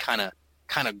really kind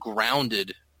of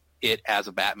grounded it as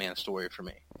a Batman story for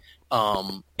me.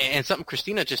 And something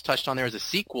Christina just touched on there as a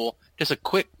sequel, just a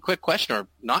quick question, or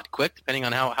not quick, depending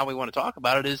on how we want to talk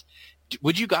about it, is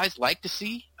would you guys like to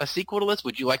see a sequel to this?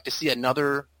 Would you like to see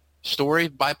another story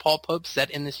by Paul Pope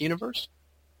set in this universe?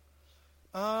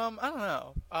 I don't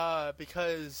know,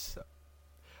 because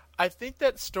I think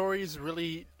that stories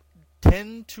really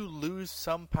tend to lose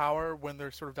some power when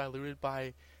they're sort of diluted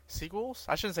by sequels.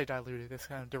 I shouldn't say diluted, that's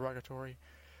kind of derogatory.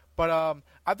 But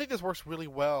I think this works really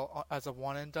well as a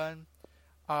one and done.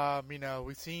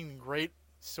 We've seen great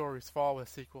stories fall with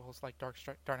sequels like Dark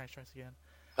Knight Strikes Again.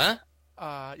 Huh?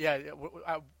 Yeah.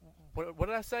 What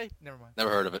did I say? Never mind. Never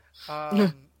heard of it.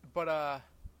 But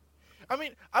I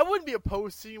mean, I wouldn't be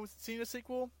opposed to seeing a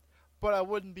sequel, but I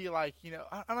wouldn't be like,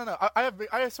 I don't know. I'm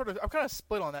kind of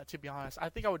split on that, to be honest. I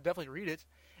think I would definitely read it,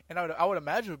 and I would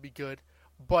imagine it would be good,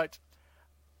 but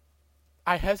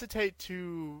I hesitate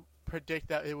to predict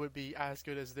that it would be as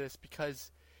good as this,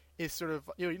 because it's sort of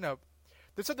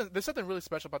there's something really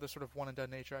special about this sort of one and done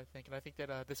nature, I think, and I think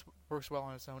that this works well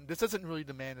on its own. This doesn't really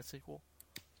demand a sequel.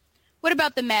 What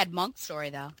about the Mad Monk story,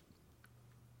 though?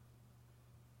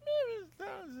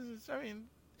 I mean,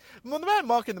 the Mad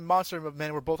Monk and the Monster of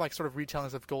Men were both like sort of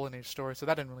retellings of Golden Age stories, so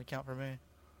that didn't really count for me.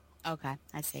 Okay,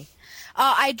 I see.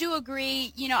 I do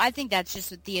agree. I think that's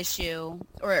just the issue,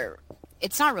 or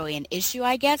it's not really an issue,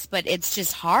 I guess, but it's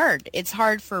just hard. It's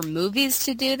hard for movies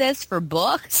to do this, for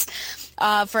books,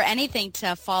 for anything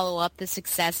to follow up the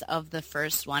success of the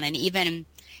first one. And even,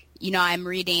 I'm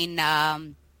reading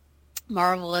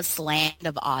Marvelous Land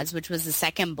of Oz, which was the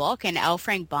second book, and L.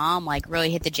 Frank Baum really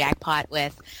hit the jackpot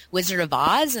with Wizard of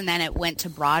Oz, and then it went to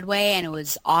Broadway, and it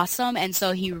was awesome. And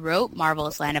so he wrote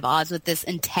Marvelous Land of Oz with this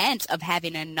intent of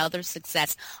having another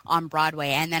success on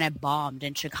Broadway, and then it bombed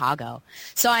in Chicago.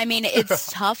 So I mean,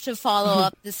 it's tough to follow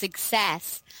up the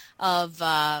success of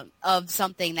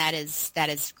something that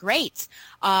is great.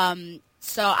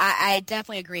 So I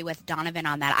definitely agree with Donovan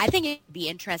on that. I think it'd be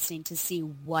interesting to see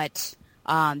what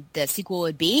the sequel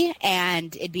would be,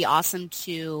 and it'd be awesome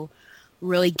to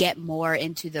really get more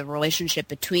into the relationship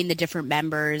between the different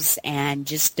members and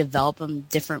just develop them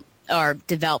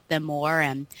more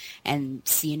and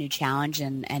see a new challenge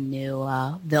and new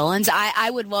villains. I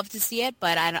would love to see it,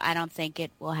 but I don't think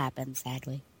it will happen,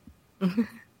 sadly.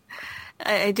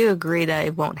 I do agree that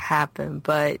it won't happen,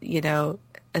 but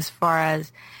as far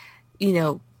as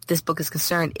this book is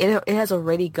concerned, it has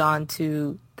already gone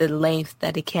to the length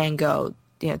that it can go,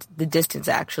 the distance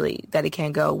actually that it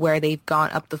can go, where they've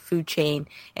gone up the food chain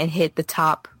and hit the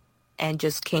top and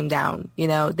just came down.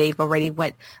 They've already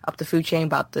went up the food chain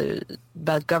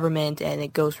about government, and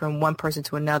it goes from one person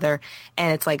to another,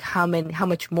 and it's like how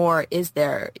much more is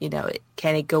there?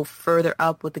 Can it go further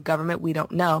up with the government? We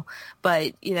don't know,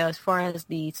 but as far as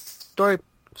the story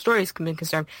is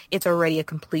concerned, it's already a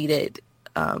completed.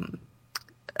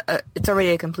 It's already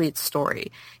a complete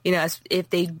story. If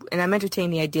they, and I'm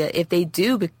entertaining the idea, if they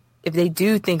do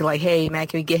think like, hey man,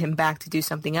 can we get him back to do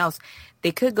something else?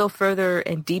 They could go further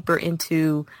and deeper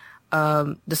into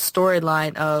the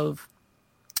storyline of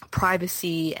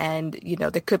privacy, and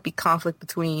there could be conflict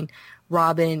between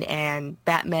Robin and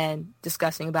Batman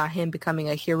discussing about him becoming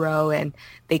a hero, and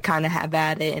they kind of have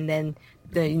at it, and then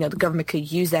the government could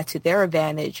use that to their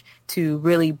advantage to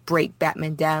really break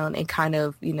Batman down and kind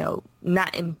of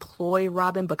not employ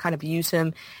Robin, but kind of use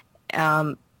him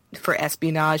for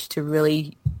espionage to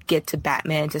really get to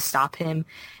Batman to stop him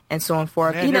and so on and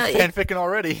forth. Man, you're fanficking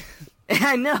already.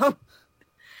 I know.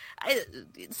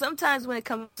 Sometimes when it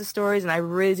comes to stories and I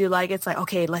really do like it, it's like,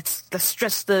 okay, let's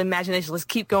stress the imagination. Let's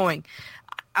keep going.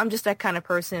 I'm just that kind of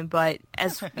person. But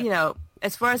as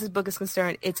as far as this book is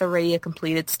concerned, it's already a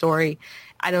completed story.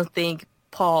 I don't think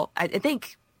I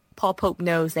think Paul Pope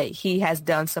knows that he has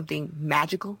done something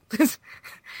magical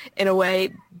in a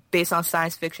way, based on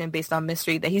science fiction, based on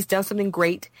mystery, that he's done something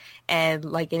great. And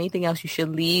like anything else, you should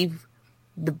leave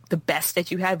the best that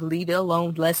you have, leave it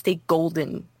alone. Let's stay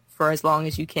golden for as long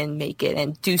as you can make it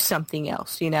and do something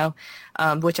else,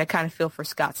 which I kind of feel for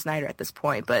Scott Snyder at this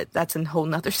point, but that's a whole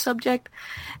nother subject.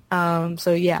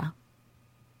 So yeah.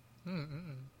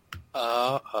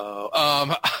 I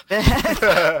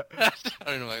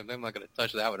don't know. I'm not going to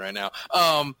touch that one right now.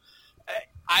 I'm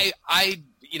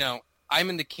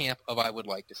in the camp of I would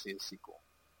like to see a sequel,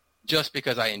 just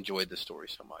because I enjoyed the story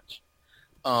so much.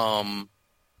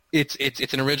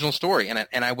 It's an original story, and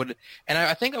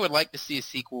I think I would like to see a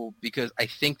sequel because I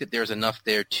think that there's enough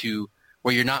there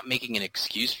where you're not making an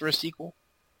excuse for a sequel,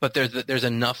 but there's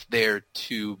enough there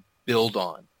to build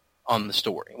on the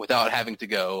story without having to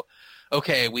go,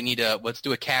 okay, let's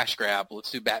do a cash grab,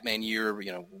 let's do Batman year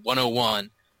 101,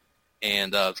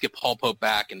 and let's get Paul Pope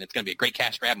back, and it's going to be a great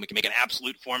cash grab, and we can make an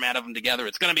absolute format of them together.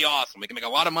 It's going to be awesome. We can make a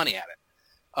lot of money at it.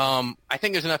 I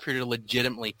think there's enough here to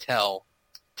legitimately tell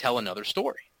another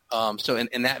story. So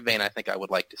in that vein, I think I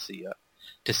would like to see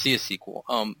a sequel.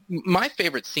 My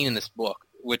favorite scene in this book,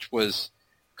 which was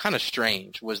kind of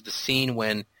strange, was the scene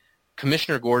when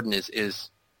Commissioner Gordon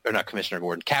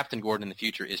Captain Gordon in the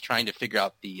future is trying to figure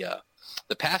out the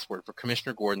password for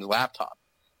Commissioner Gordon's laptop,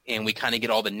 and we kind of get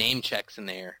all the name checks in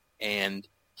there, and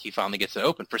he finally gets it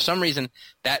open. For some reason,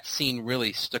 that scene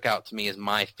really stuck out to me as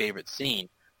my favorite scene.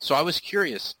 So I was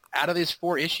curious, out of these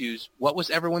 4 issues, what was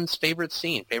everyone's favorite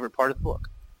scene, favorite part of the book?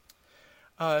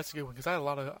 That's a good one because I had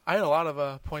a lot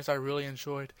of points I really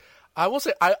enjoyed. I will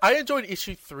say I enjoyed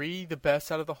issue 3 the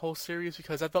best out of the whole series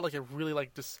because I felt like it really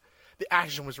the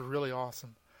action was really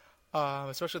awesome.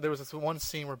 Especially there was this one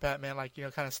scene where Batman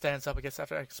kind of stands up, I guess,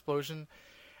 after an explosion,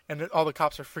 and then all the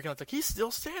cops are freaking out. It's like, he's still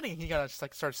standing. He kind of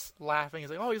just starts laughing. He's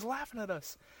like, oh, he's laughing at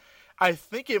us. I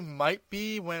think it might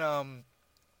be when I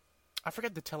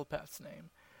forget the telepath's name.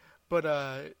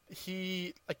 But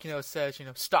he says,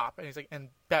 stop, and he's like, and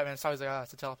Batman stops. He's like,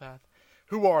 it's a telepath.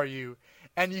 Who are you?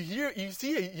 And you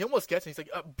see, he almost gets it. He's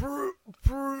like,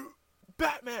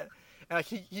 Batman, and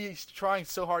he's trying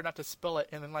so hard not to spell it,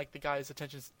 and then the guy's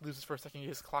attention loses for a second. He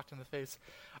gets clocked in the face.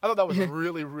 I thought that was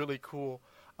really, really cool.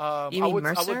 You mean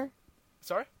Mercer?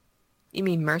 Sorry. You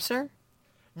mean Mercer?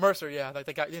 Mercer, yeah,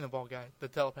 the guy, the bald guy, the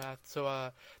telepath.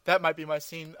 So that might be my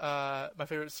scene. My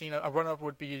favorite scene. A runner-up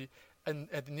would be. And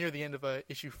near the end of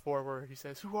issue 4, where he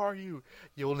says, "Who are you?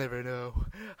 You'll never know."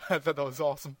 I thought that was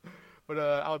awesome. But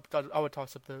I would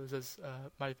toss up those as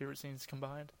my favorite scenes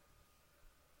combined.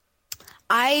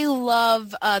 I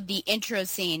love the intro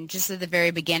scene just at the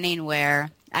very beginning, where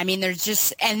there's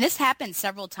just, and this happens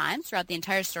several times throughout the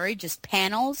entire story, just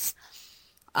panels,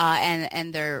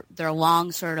 and they're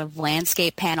long sort of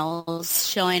landscape panels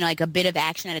showing a bit of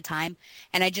action at a time,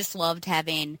 and I just loved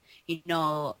having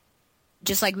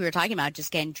just like we were talking about,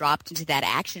 just getting dropped into that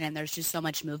action, and there's just so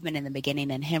much movement in the beginning,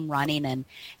 and him running and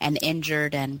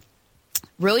injured and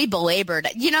really belabored.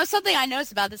 Something I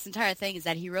noticed about this entire thing is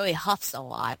that he really huffs a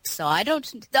lot. So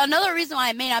another reason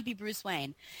why it may not be Bruce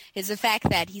Wayne is the fact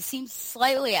that he seems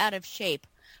slightly out of shape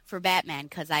for Batman,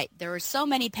 because there were so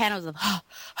many panels of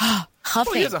huffing.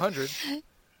 Oh, he has 100.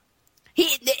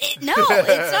 No,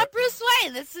 it's not Bruce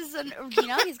Wayne. This is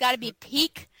he's got to be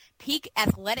peak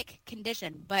athletic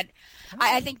condition. But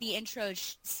I think the intro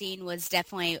scene was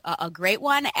definitely a great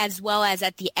one, as well as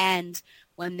at the end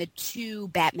when the 2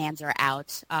 Batmans are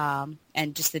out,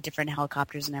 and just the different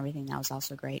helicopters and everything. That was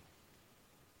also great.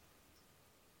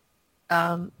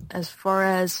 As far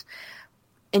as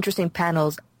interesting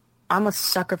panels, I'm a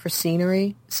sucker for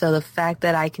scenery. So the fact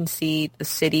that I can see the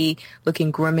city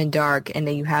looking grim and dark, and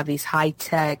then you have these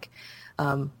high-tech,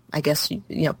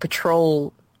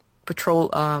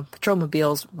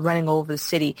 patrolmobiles running over the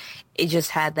city, it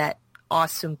just had that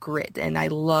awesome grit, and I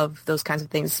love those kinds of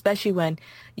things, especially when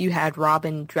you had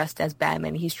Robin dressed as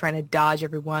Batman. He's trying to dodge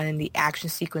everyone, and the action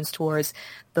sequence towards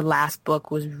the last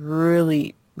book was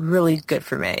really, really good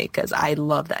for me because I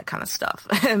love that kind of stuff.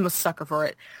 I'm a sucker for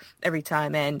it every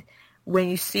time. And when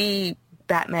you see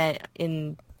Batman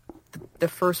in the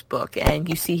first book and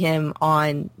you see him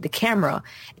on the camera,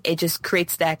 it just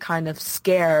creates that kind of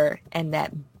scare and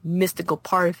that mystical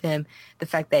part of him, the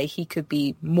fact that he could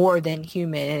be more than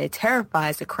human, and it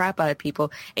terrifies the crap out of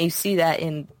people. And you see that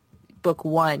in book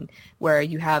 1, where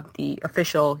you have the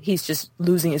official, he's just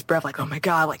losing his breath, like, oh my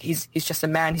God, like he's just a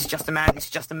man, he's just a man, he's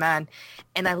just a man.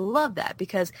 And I love that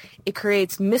because it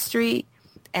creates mystery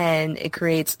and it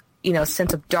creates, a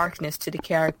sense of darkness to the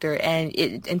character. And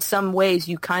it, in some ways,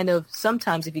 you kind of,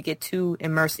 sometimes if you get too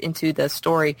immersed into the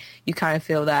story, you kind of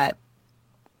feel that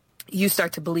you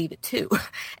start to believe it too.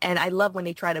 And I love when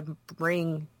they try to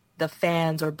bring the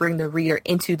fans or bring the reader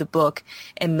into the book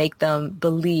and make them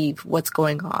believe what's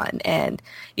going on. And,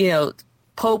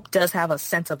 Pope does have a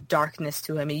sense of darkness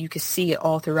to him, and you can see it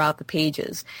all throughout the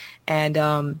pages. And,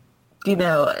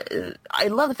 I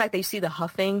love the fact that you see the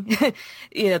huffing,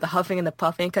 the huffing and the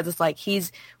puffing, because it's like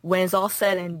when it's all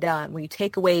said and done, when you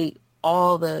take away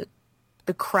all the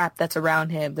crap that's around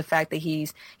him, the fact that he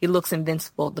looks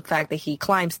invincible, the fact that he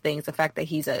climbs things, the fact that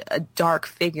he's a dark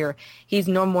figure, he's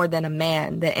no more than a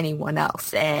man than anyone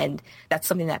else. And that's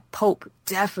something that Pope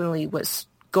definitely was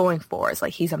going for. It's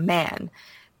like, he's a man,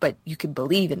 but you can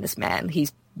believe in this man.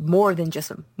 He's more than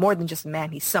just a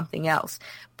man. He's something else,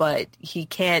 but he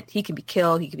can be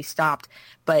killed, he can be stopped,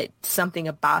 but something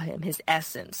about him, his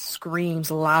essence, screams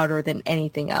louder than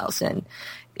anything else. And,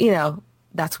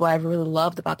 that's what I really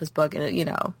loved about this book. And,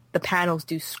 the panels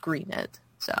do scream it.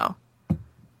 So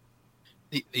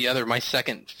my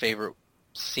second favorite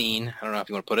scene, I don't know if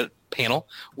you want to put it, panel,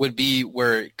 would be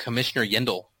where Commissioner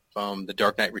Yindel from The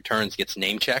Dark Knight Returns gets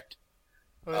name checked.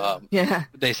 Yeah.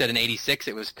 They said in '86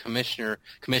 it was Commissioner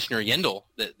Yindel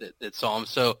that saw him.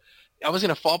 So I was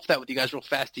going to follow up that with you guys real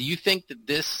fast. Do you think that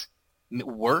this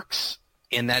works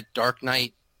in that Dark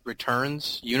Knight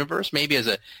Returns universe, maybe as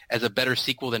a better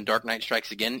sequel than Dark Knight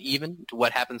Strikes Again, even to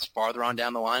what happens farther on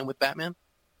down the line with Batman?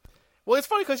 Well, it's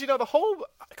funny because the whole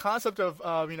concept of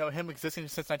him existing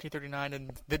since 1939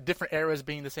 and the different eras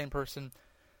being the same person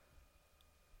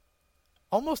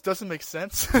almost doesn't make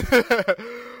sense.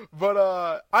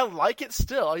 But I like it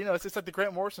still. It's like the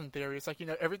Grant Morrison theory. It's like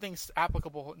everything's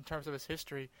applicable in terms of his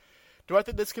history. Do I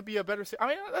think this could be a better? I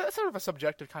mean, that's sort of a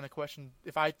subjective kind of question,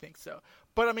 if I think so.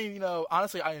 But I mean,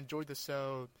 honestly, I enjoyed this.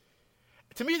 So,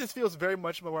 to me, this feels very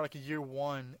much more like a year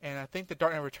one, and I think The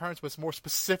Dark Knight Returns was more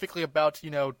specifically about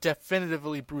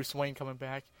definitively Bruce Wayne coming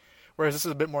back, whereas this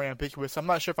is a bit more ambiguous. I'm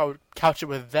not sure if I would couch it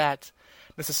with that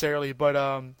necessarily, but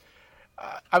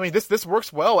I mean, this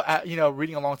works well at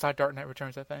reading alongside Dark Knight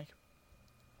Returns, I think.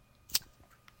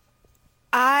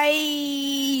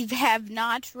 I have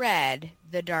not read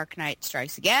The Dark Knight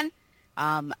Strikes Again.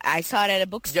 I saw it at a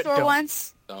bookstore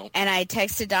once, and I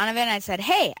texted Donovan. I said,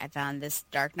 hey, I found this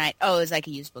Dark Knight. Oh, it was like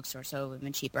a used bookstore, so it would have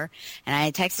been cheaper. And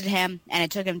I texted him, and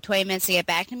it took him 20 minutes to get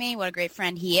back to me. What a great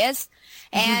friend he is.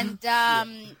 And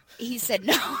he said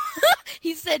no.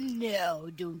 He said, no,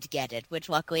 don't get it, which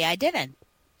luckily I didn't,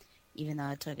 even though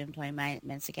it took him 20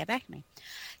 minutes to get back to me.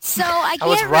 So I can't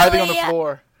was writhing on the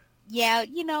floor. Yeah,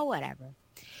 whatever.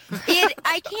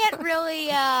 I can't really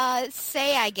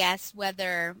say, I guess,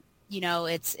 whether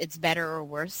it's better or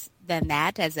worse than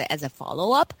that as a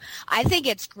follow up. I think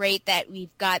it's great that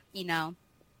we've got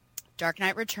Dark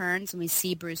Knight Returns and we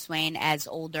see Bruce Wayne as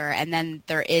older, and then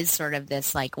there is sort of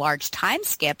this like large time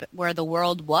skip where the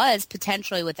world was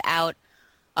potentially without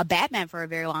a Batman for a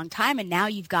very long time, and now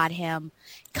you've got him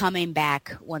coming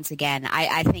back once again.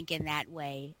 I think in that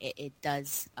way it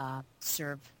does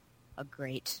serve a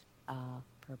great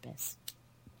purpose.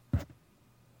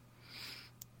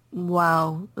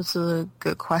 Wow, that's a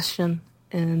good question,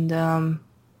 and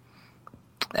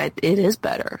it is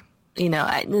better.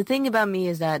 The thing about me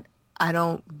is that I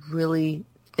don't really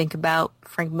think about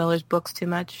Frank Miller's books too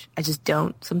much. I just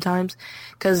don't sometimes,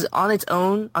 because on its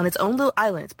own little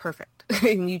island, it's perfect.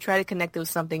 And you try to connect it with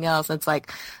something else, and it's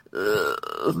like,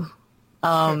 ugh.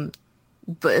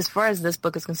 But as far as this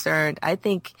book is concerned, I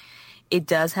think it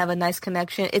does have a nice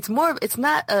connection. It's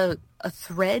not a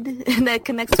thread that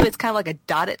connects to it. It's kind of like a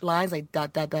dotted lines, like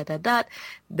dot, dot, dot, dot, dot.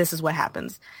 This is what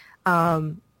happens.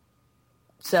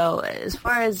 So as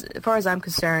far as I'm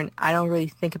concerned, I don't really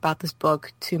think about this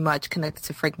book too much connected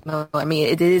to Frank Miller. I mean,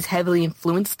 it is heavily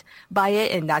influenced by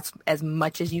it, and that's as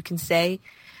much as you can say.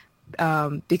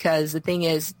 Because the thing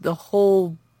is, the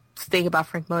whole thing about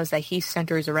Frank Miller is that he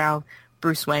centers around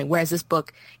Bruce Wayne, whereas this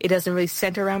book, it doesn't really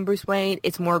center around Bruce Wayne.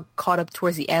 It's more caught up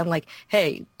towards the end, like,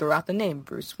 hey, throw out the name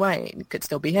Bruce Wayne. It could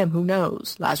still be him. Who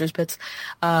knows? Lazarus Pits.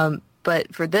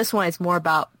 But for this one, it's more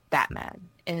about Batman,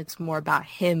 and it's more about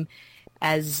him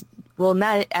as, well,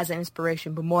 not as an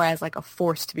inspiration, but more as like a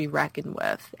force to be reckoned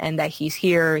with, and that he's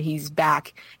here, he's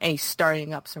back, and he's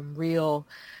starting up some real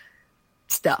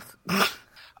stuff.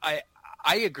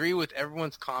 I agree with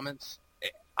everyone's comments.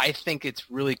 I think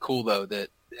it's really cool, though, that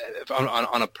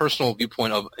on a personal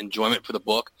viewpoint of enjoyment for the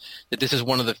book, that this is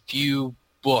one of the few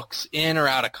books in or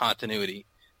out of continuity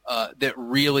that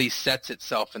really sets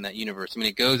itself in that universe. I mean,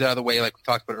 it goes out of the way, like we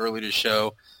talked about earlier, to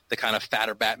show the kind of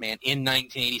fatter Batman in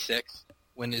 1986,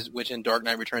 which in Dark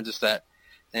Knight Returns is set,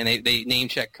 and they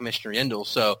name-check Commissioner Yindel.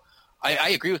 So I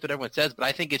agree with what everyone says, but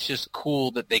I think it's just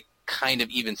cool that they kind of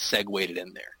even segued it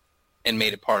in there and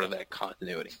made it part of that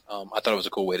continuity. I thought it was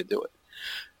a cool way to do it.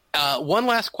 One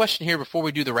last question here before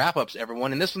we do the wrap-ups,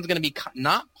 everyone, and this one's going to be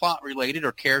not plot-related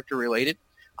or character-related.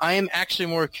 I am actually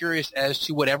more curious as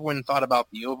to what everyone thought about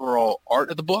the overall art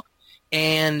of the book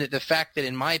and the fact that,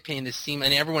 in my opinion, this seemed,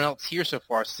 and everyone else here so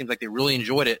far, seems like they really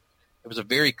enjoyed it. It was a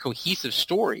very cohesive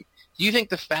story. Do you think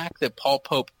the fact that Paul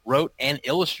Pope wrote and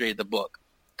illustrated the book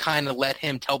kind of let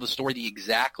him tell the story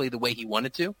exactly the way he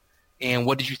wanted to? And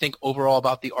what did you think overall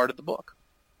about the art of the book?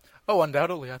 Oh,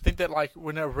 undoubtedly. I think that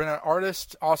when an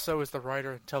artist also is the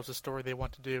writer and tells the story they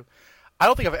want to do, I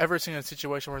don't think I've ever seen a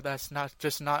situation where that's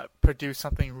not produced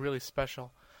something really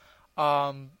special.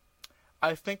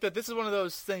 I think that this is one of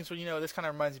those things where, this kind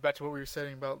of reminds me back to what we were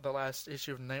saying about the last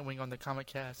issue of Nightwing on the Comic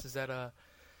Cast, is that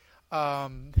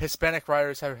Hispanic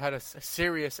writers have had a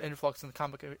serious influx in the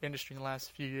comic industry in the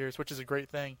last few years, which is a great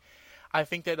thing. I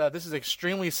think that this is an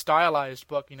extremely stylized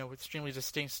book, with extremely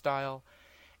distinct style.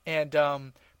 And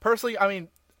personally, I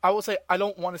will say I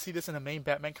don't want to see this in a main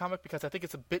Batman comic because I think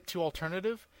it's a bit too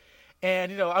alternative.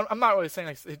 And, I'm not really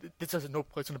saying this has no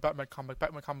place in a Batman comic.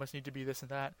 Batman comics need to be this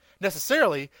and that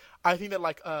necessarily. I think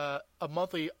that a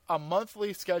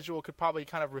monthly schedule could probably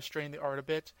kind of restrain the art a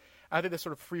bit. I think this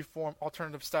sort of freeform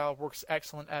alternative style works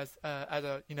excellent as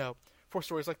for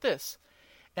stories like this.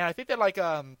 And I think that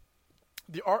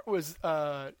the art was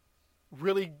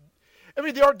really.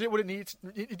 The art did what it needs.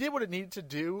 It did what it needed to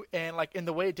do, and in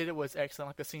the way it did it was excellent.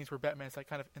 Like the scenes where Batman's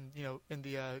kind of in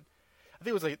the. I think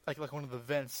it was like one of the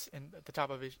vents at the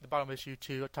the bottom of issue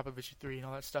 2, top of issue 3, and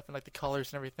all that stuff, and the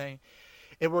colors and everything.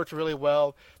 It worked really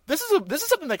well. This is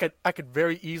something that I could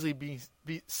very easily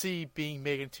see being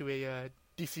made into a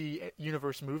DC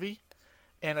Universe movie,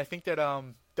 and I think that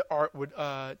the art would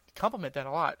complement that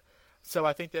a lot. So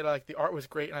I think that the art was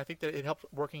great, and I think that it helped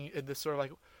working in this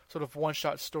sort of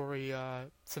one-shot story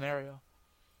scenario.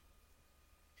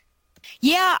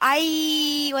 Yeah,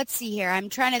 let's see here. I'm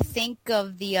trying to think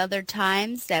of the other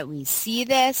times that we see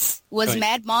this. Was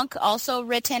Mad Monk also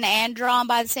written and drawn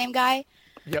by the same guy?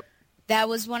 Yep. That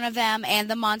was one of them, and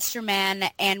the Monster Man,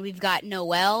 and we've got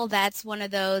Noel. That's one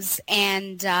of those,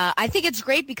 and I think it's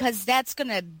great because that's going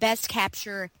to best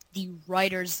capture the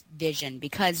writer's vision,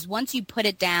 because once you put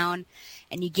it down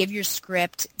and you give your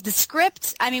script,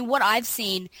 what I've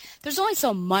seen, there's only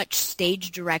so much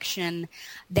stage direction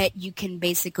that you can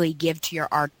basically give to your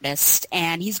artist,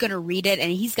 and he's going to read it,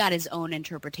 and he's got his own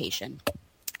interpretation.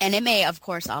 And it may, of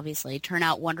course, obviously, turn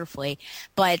out wonderfully,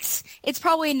 but it's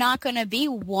probably not going to be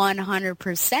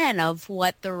 100% of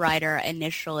what the writer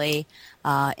initially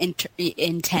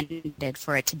intended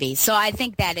for it to be. So I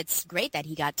think that it's great that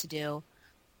he got to do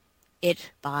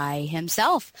it by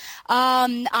himself.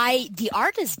 The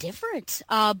art is different,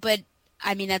 but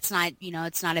that's not,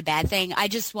 it's not a bad thing.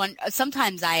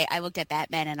 Sometimes I looked at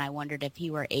Batman and I wondered if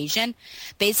he were Asian.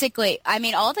 Basically,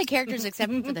 all the characters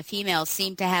except for the females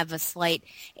seem to have a slight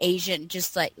Asian,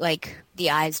 just like the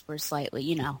eyes were slightly,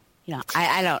 I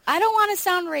don't want to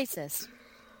sound racist.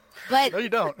 But no, you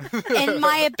don't. In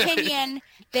my opinion,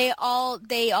 they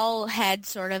all had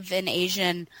sort of an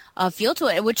Asian feel to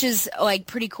it, which is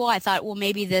pretty cool. I thought, well,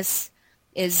 maybe this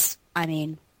is,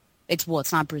 it's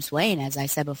not Bruce Wayne, as I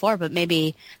said before, but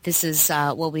maybe this is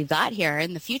what we've got here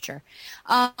in the future.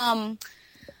 I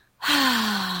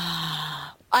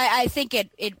think it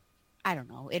I don't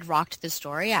know, it rocked the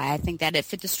story. I think that it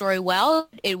fit the story well.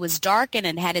 It was dark and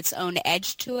it had its own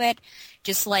edge to it,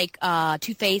 just like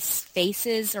Two-Face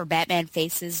Faces or Batman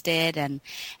Faces did, and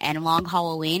Long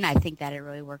Halloween. I think that it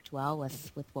really worked well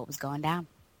with what was going down.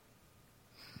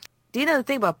 The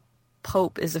thing about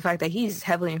Pope is the fact that he's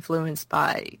heavily influenced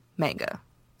by manga.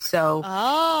 So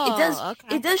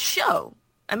it does show.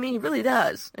 He really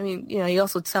does. He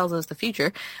also tells us the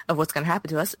future of what's going to happen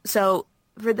to us. So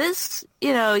for this,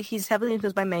 he's heavily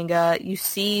influenced by manga. You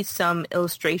see some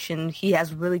illustration. He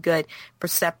has really good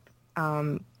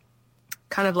kind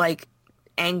of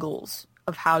angles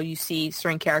of how you see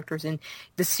certain characters, and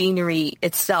the scenery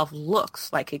itself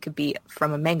looks like it could be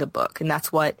from a manga book. And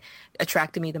that's what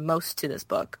attracted me the most to this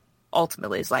book.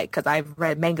 Ultimately, is because I've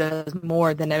read manga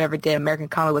more than I've ever did American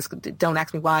comic books. Don't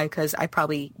ask me why, because I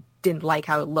probably didn't like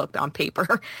how it looked on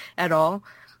paper at all.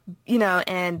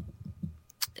 And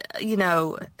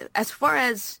as far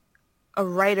as a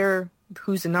writer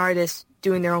who's an artist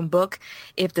doing their own book,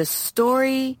 if the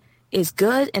story is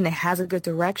good and it has a good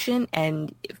direction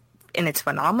and it's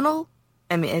phenomenal,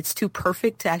 I mean, it's too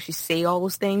perfect to actually say all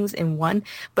those things in one.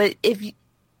 But if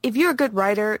you're a good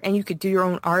writer and you could do your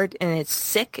own art and it's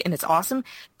sick and it's awesome,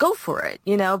 go for it,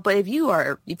 you know. But if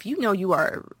you know you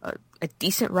are a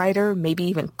decent writer, maybe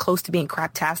even close to being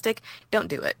craptastic, don't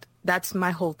do it. That's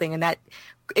my whole thing. And that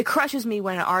it crushes me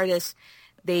when an artist,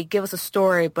 they give us a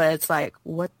story, but it's like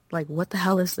what the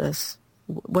hell is this?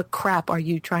 What crap are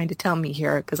you trying to tell me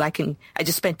here? Because I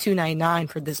just spent $2.99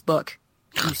 for this book.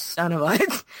 You son of a.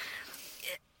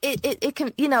 It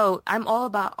can, you know, I'm all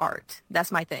about art.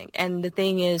 That's my thing. And the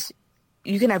thing is,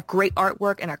 you can have great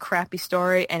artwork and a crappy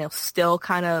story and it'll still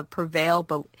kind of prevail.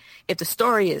 But if the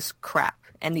story is crap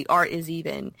and the art is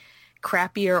even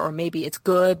crappier, or maybe it's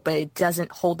good, but it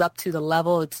doesn't hold up to the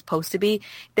level it's supposed to be,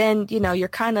 then, you know, you're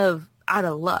kind of out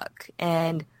of luck.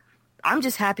 And I'm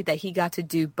just happy that he got to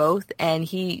do both. And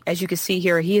he, as you can see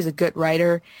here, he is a good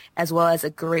writer as well as a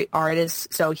great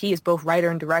artist. So he is both writer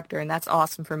and director, and that's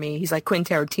awesome for me. He's like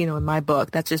Quentin Tarantino in my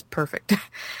book. That's just perfect.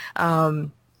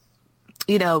 You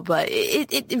know, but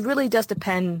it really does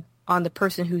depend on the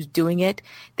person who's doing it.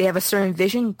 They have a certain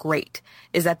vision. Great.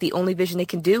 Is that the only vision they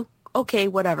can do? Okay,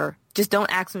 whatever. Just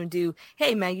don't ask them to do,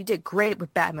 hey, man, you did great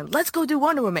with Batman. Let's go do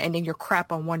Wonder Woman. And then you're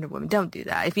crap on Wonder Woman. Don't do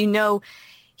that. If you know,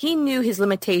 he knew his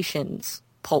limitations,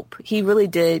 Pulp. He really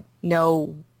did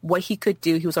know what he could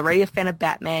do. He was already a fan of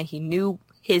Batman. He knew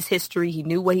his history. He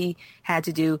knew what he had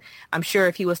to do. I'm sure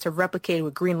if he was to replicate it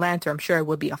with Green Lantern, I'm sure it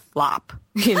would be a flop,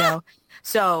 you know?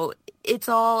 So it's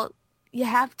all, you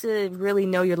have to really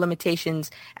know your limitations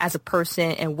as a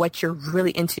person and what you're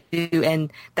really into,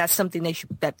 and that's something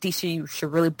that DC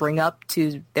should really bring up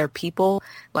to their people.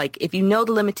 Like, if you know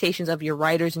the limitations of your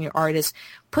writers and your artists,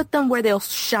 put them where they'll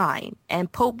shine. And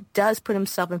Pope does put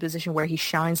himself in a position where he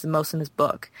shines the most in his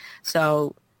book.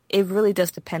 So it really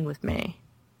does depend with me.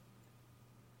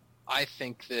 I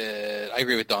think that I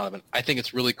agree with Donovan. I think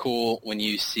it's really cool when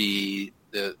you see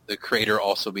the creator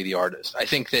also be the artist. I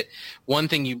think that one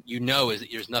thing you know is that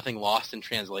there's nothing lost in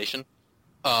translation,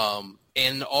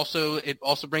 and also it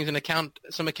also brings in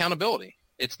some accountability.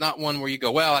 It's not one where you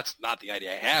go, well, that's not the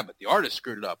idea I had, but the artist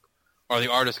screwed it up, or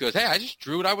the artist goes, hey, I just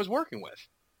drew what I was working with,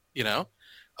 you know.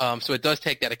 So it does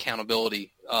take that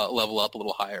accountability level up a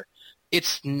little higher.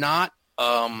 It's not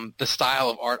the style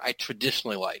of art I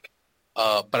traditionally like.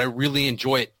 But I really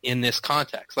enjoy it in this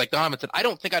context. Like Donovan said, I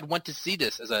don't think I'd want to see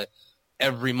this as a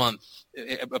every month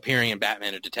appearing in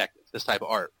Batman or Detective, this type of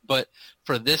art. But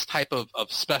for this type of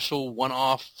special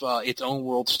one-off, its own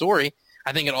world story,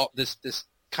 I think this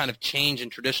kind of change in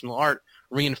traditional art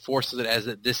reinforces it as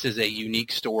that this is a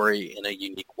unique story in a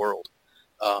unique world.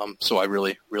 So I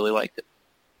really, really liked it.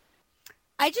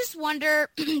 I just wonder,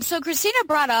 so Christina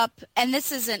brought up, and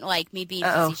this isn't like me being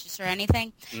facetious or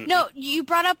anything. Mm-hmm. No, you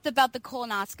brought up about the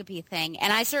colonoscopy thing,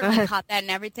 and I certainly caught that and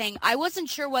everything. I wasn't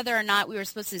sure whether or not we were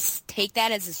supposed to take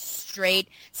that as a straight,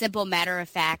 simple,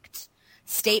 matter-of-fact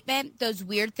statement. Those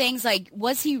weird things, like,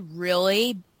 was he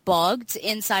really bugged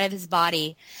inside of his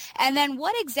body? And then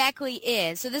what exactly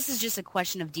is, so this is just a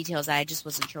question of details, I just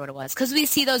wasn't sure what it was, because we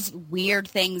see those weird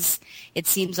things, it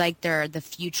seems like they're the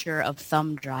future of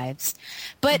thumb drives,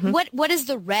 but what is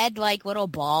the red like little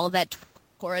ball that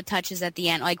Cora touches at the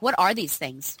end? Like, what are these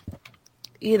things?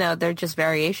 You know, they're just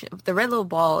variation. The red little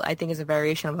ball, I think, is a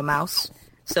variation of a mouse,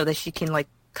 so that she can like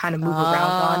kind of move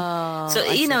around on. So,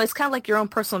 you know, it's kind of like your own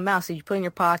personal mouse that you put in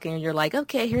your pocket and you're like,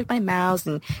 okay, here's my mouse.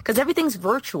 And because everything's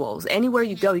virtual. Anywhere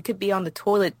you go, you could be on the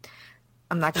toilet.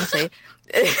 I'm not going to say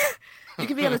it. You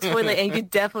could be on the toilet and you could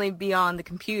definitely be on the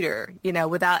computer, you know,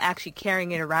 without actually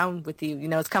carrying it around with you. You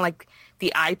know, it's kind of like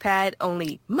the iPad,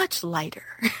 only much lighter.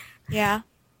 Yeah.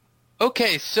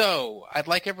 Okay, so I'd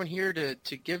like everyone here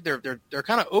to give their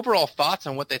kind of overall thoughts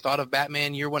on what they thought of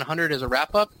Batman Year 100 as a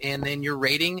wrap-up, and then your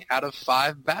rating out of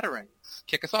 5 Batarangs.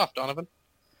 Kick us off, Donovan.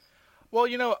 Well,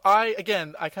 you know, I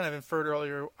kind of inferred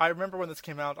earlier. I remember when this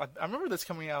came out. I remember this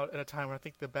coming out at a time when I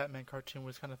think the Batman cartoon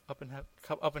was kind of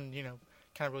up and you know,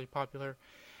 kind of really popular.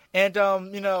 And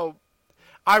you know,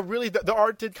 I really the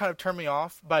art did kind of turn me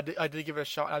off, but I did give it a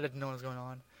shot. I didn't know what was going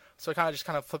on. So I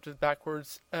kind of flipped it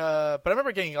backwards. But I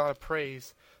remember getting a lot of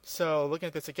praise. So looking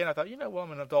at this again, I thought, you know, well,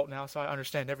 I'm an adult now, so I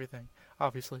understand everything,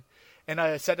 obviously. And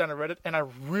I sat down and read it, and I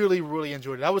really, really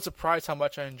enjoyed it. I was surprised how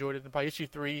much I enjoyed it. And by issue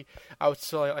 3, I was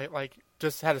still like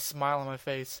just had a smile on my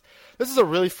face. This is a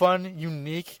really fun,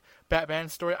 unique Batman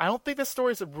story. I don't think this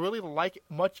story is really like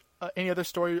much any other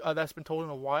story that's been told in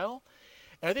a while.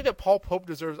 And I think that Paul Pope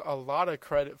deserves a lot of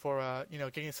credit for you know,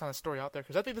 getting this kind of story out there,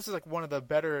 because I think this is like one of the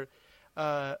better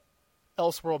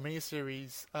Elseworld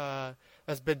miniseries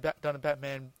that's been done in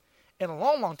Batman in a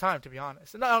long, long time, to be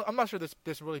honest. And I'm not sure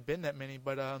there's really been that many,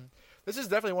 but this is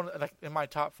definitely one in my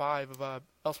top 5 of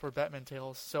Elseworld Batman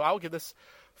tales. So I will give this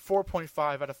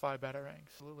 4.5 out of 5 Batarangs.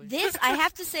 Absolutely. This, I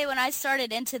have to say, when I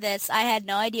started into this, I had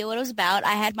no idea what it was about.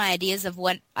 I had my ideas of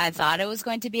what I thought it was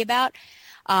going to be about.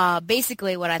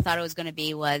 Basically, what I thought it was going to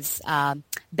be was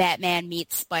Batman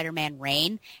meets Spider-Man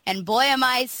Reign. And boy, am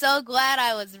I so glad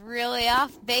I was really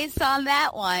off base on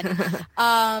that one.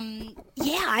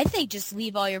 Yeah, I think just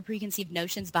leave all your preconceived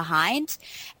notions behind.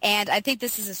 And I think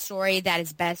this is a story that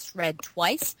is best read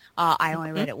twice. I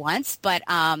only read it once, but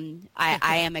I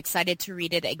am excited to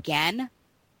read it again.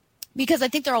 Because I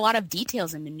think there are a lot of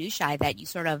details and minutiae that you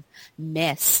sort of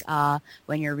miss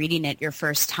when you're reading it your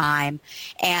first time.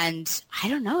 And I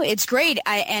don't know, it's great.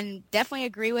 And definitely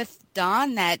agree with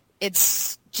Don that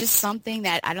it's just something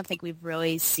that I don't think we've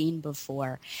really seen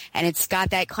before. And it's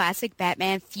got that classic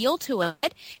Batman feel to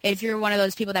it, if you're one of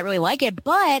those people that really like it.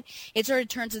 But it sort of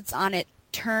turns it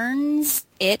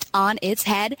on its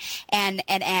head and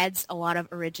adds a lot of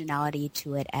originality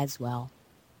to it as well.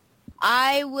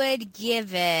 I would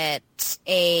give it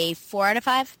a 4 out of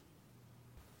 5.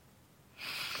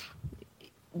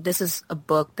 This is a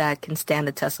book that can stand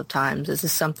the test of times. This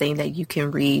is something that you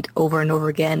can read over and over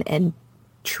again and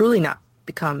truly not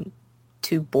become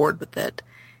too bored with it,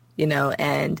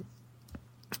 and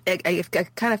I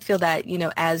kind of feel that,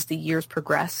 as the years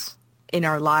progress in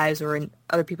our lives or in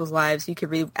other people's lives, you could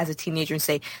read as a teenager and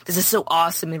say, this is so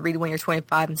awesome, and read when you're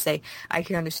 25 and say, I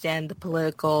can understand the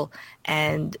political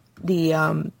and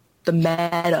the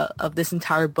meta of this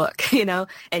entire book, and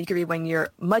you can read when you're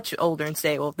much older and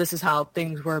say, well, this is how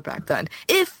things were back then.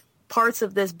 If parts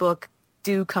of this book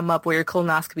do come up where your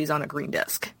colonoscopy is on a green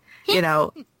disc,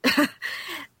 and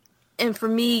for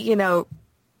me,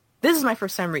 this is my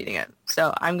first time reading it,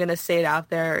 so I'm going to say it out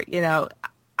there,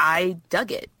 I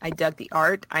dug it. I dug the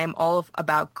art. I am all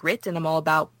about grit, and I'm all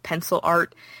about pencil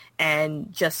art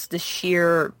and just the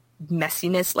sheer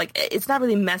messiness. Like, it's not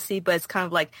really messy, but it's kind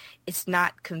of like, it's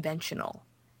not conventional.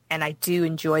 And I do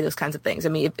enjoy those kinds of things. I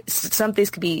mean, some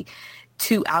things could be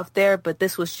too out there, but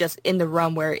this was just in the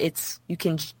realm where you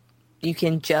can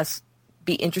just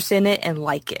be interested in it and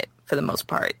like it for the most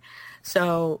part.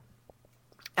 So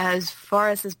as far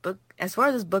as this book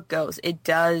goes, it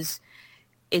does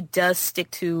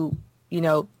stick to,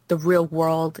 the real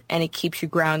world, and it keeps you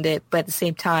grounded, but at the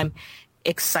same time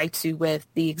excites you with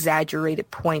the exaggerated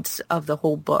points of the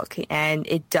whole book, and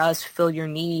it does fill your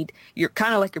need. You're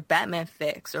kind of like your Batman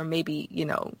fix, or maybe,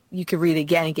 you could read it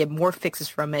again and get more fixes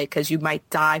from it because you might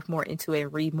dive more into it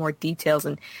and read more details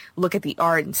and look at the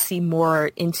art and see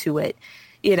more into it.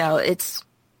 It's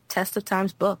test of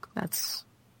time's book. That's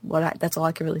all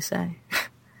I can really say.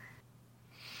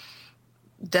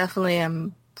 Definitely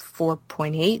I'm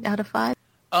 4.8 out of 5.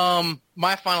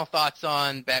 My final thoughts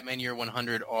on Batman Year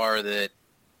 100 are that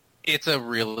it's a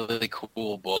really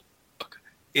cool book.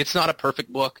 It's not a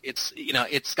perfect book. It's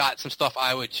got some stuff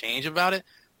I would change about it,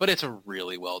 but it's a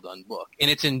really well done book, and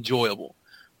it's enjoyable.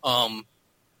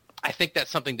 I think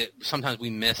that's something that sometimes we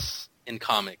miss in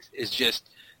comics, is just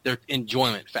their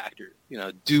enjoyment factor.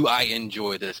 Do I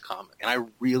enjoy this comic? And I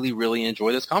really, really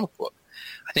enjoy this comic book.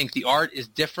 I think the art is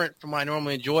different from what I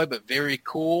normally enjoy, but very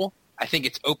cool. I think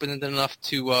it's open enough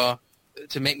to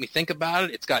make me think about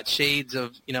it. It's got shades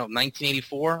of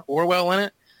 1984 Orwell in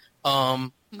it,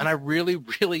 and I really,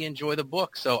 really enjoy the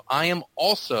book. So I am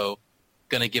also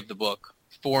going to give the book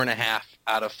 4.5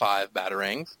 out of 5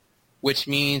 Batarangs, which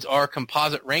means our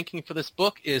composite ranking for this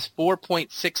book is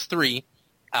 4.63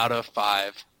 out of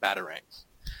 5 Batarangs.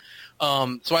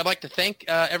 So I'd like to thank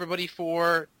everybody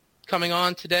for coming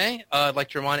on today. I'd like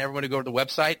to remind everyone to go to the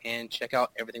website and check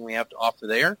out everything we have to offer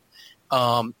there.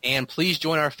 And please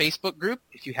join our Facebook group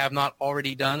if you have not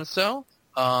already done so.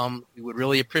 We would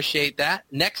really appreciate that.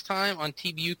 Next time on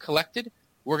TBU Collected,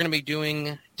 we're going to be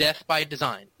doing Death by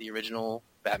Design, the original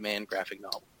Batman graphic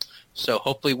novel. So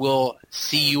hopefully we'll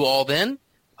see you all then.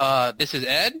 This is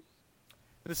Ed.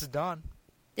 This is Don.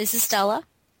 This is Stella.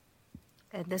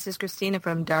 And this is Christina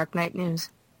from Dark Knight News.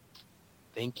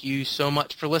 Thank you so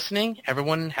much for listening.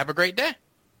 Everyone, have a great day.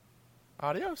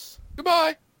 Adios.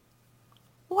 Goodbye.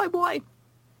 Boy.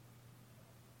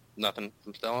 Nothing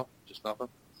from Stella? Just nothing?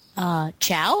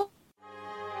 Ciao?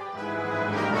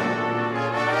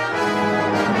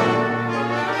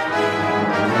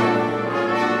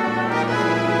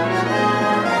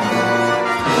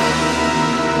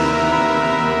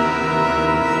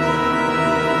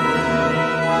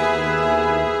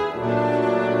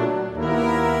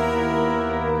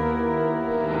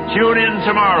 Tune in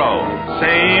tomorrow.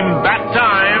 Same bat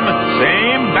time,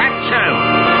 same bat channel.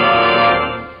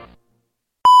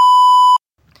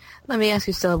 Let me ask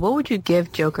you, Stella, what would you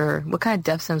give Joker? What kind of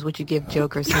death sentence would you give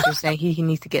Joker since you're saying he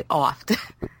needs to get offed?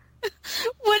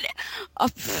 What?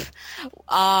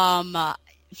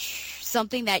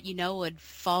 Something that would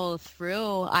follow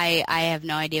through. I have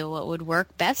no idea what would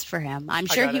work best for him. I'm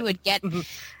sure he would get.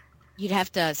 You'd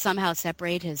have to somehow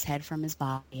separate his head from his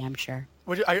body. I'm sure.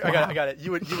 I got it.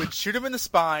 You would shoot him in the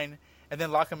spine and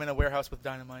then lock him in a warehouse with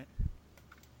dynamite.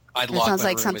 That sounds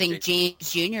like something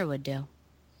James Jr. would do.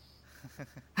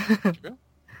 True.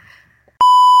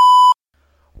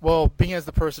 Well, being as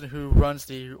the person who runs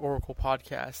the Oracle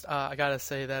podcast, I gotta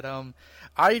say that I don't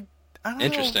know.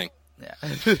 Interesting. Yeah. I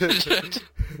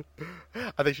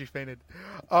think she fainted.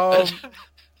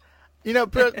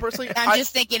 Personally, I'm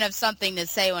just thinking of something to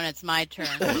say when it's my turn.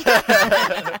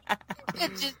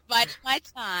 Just bide my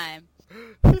time.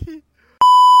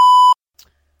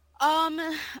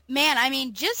 Man, I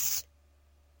mean,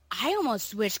 I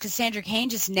almost wish Cassandra Cain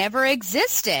just never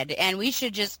existed, and we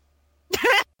should just.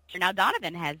 Now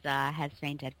Donovan has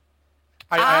fainted.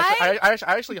 I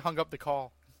actually hung up the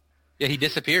call. Yeah, he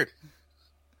disappeared.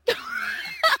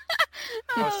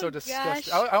 I was so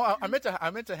disgusted. I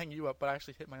meant to hang you up, but I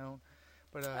actually hit my own.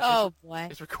 But boy,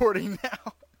 it's recording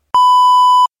now.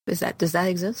 Does that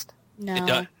exist?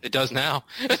 No, it does now.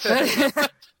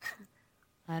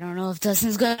 I don't know if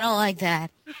Dustin's gonna like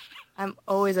that. I'm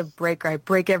always a breaker. I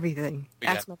break everything.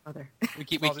 Yeah. Ask my mother. We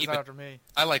keep Not it. after me.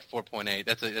 I like 4.8.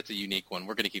 That's a unique one.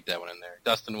 We're gonna keep that one in there.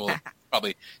 Dustin will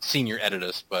probably senior edit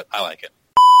us, but I like it.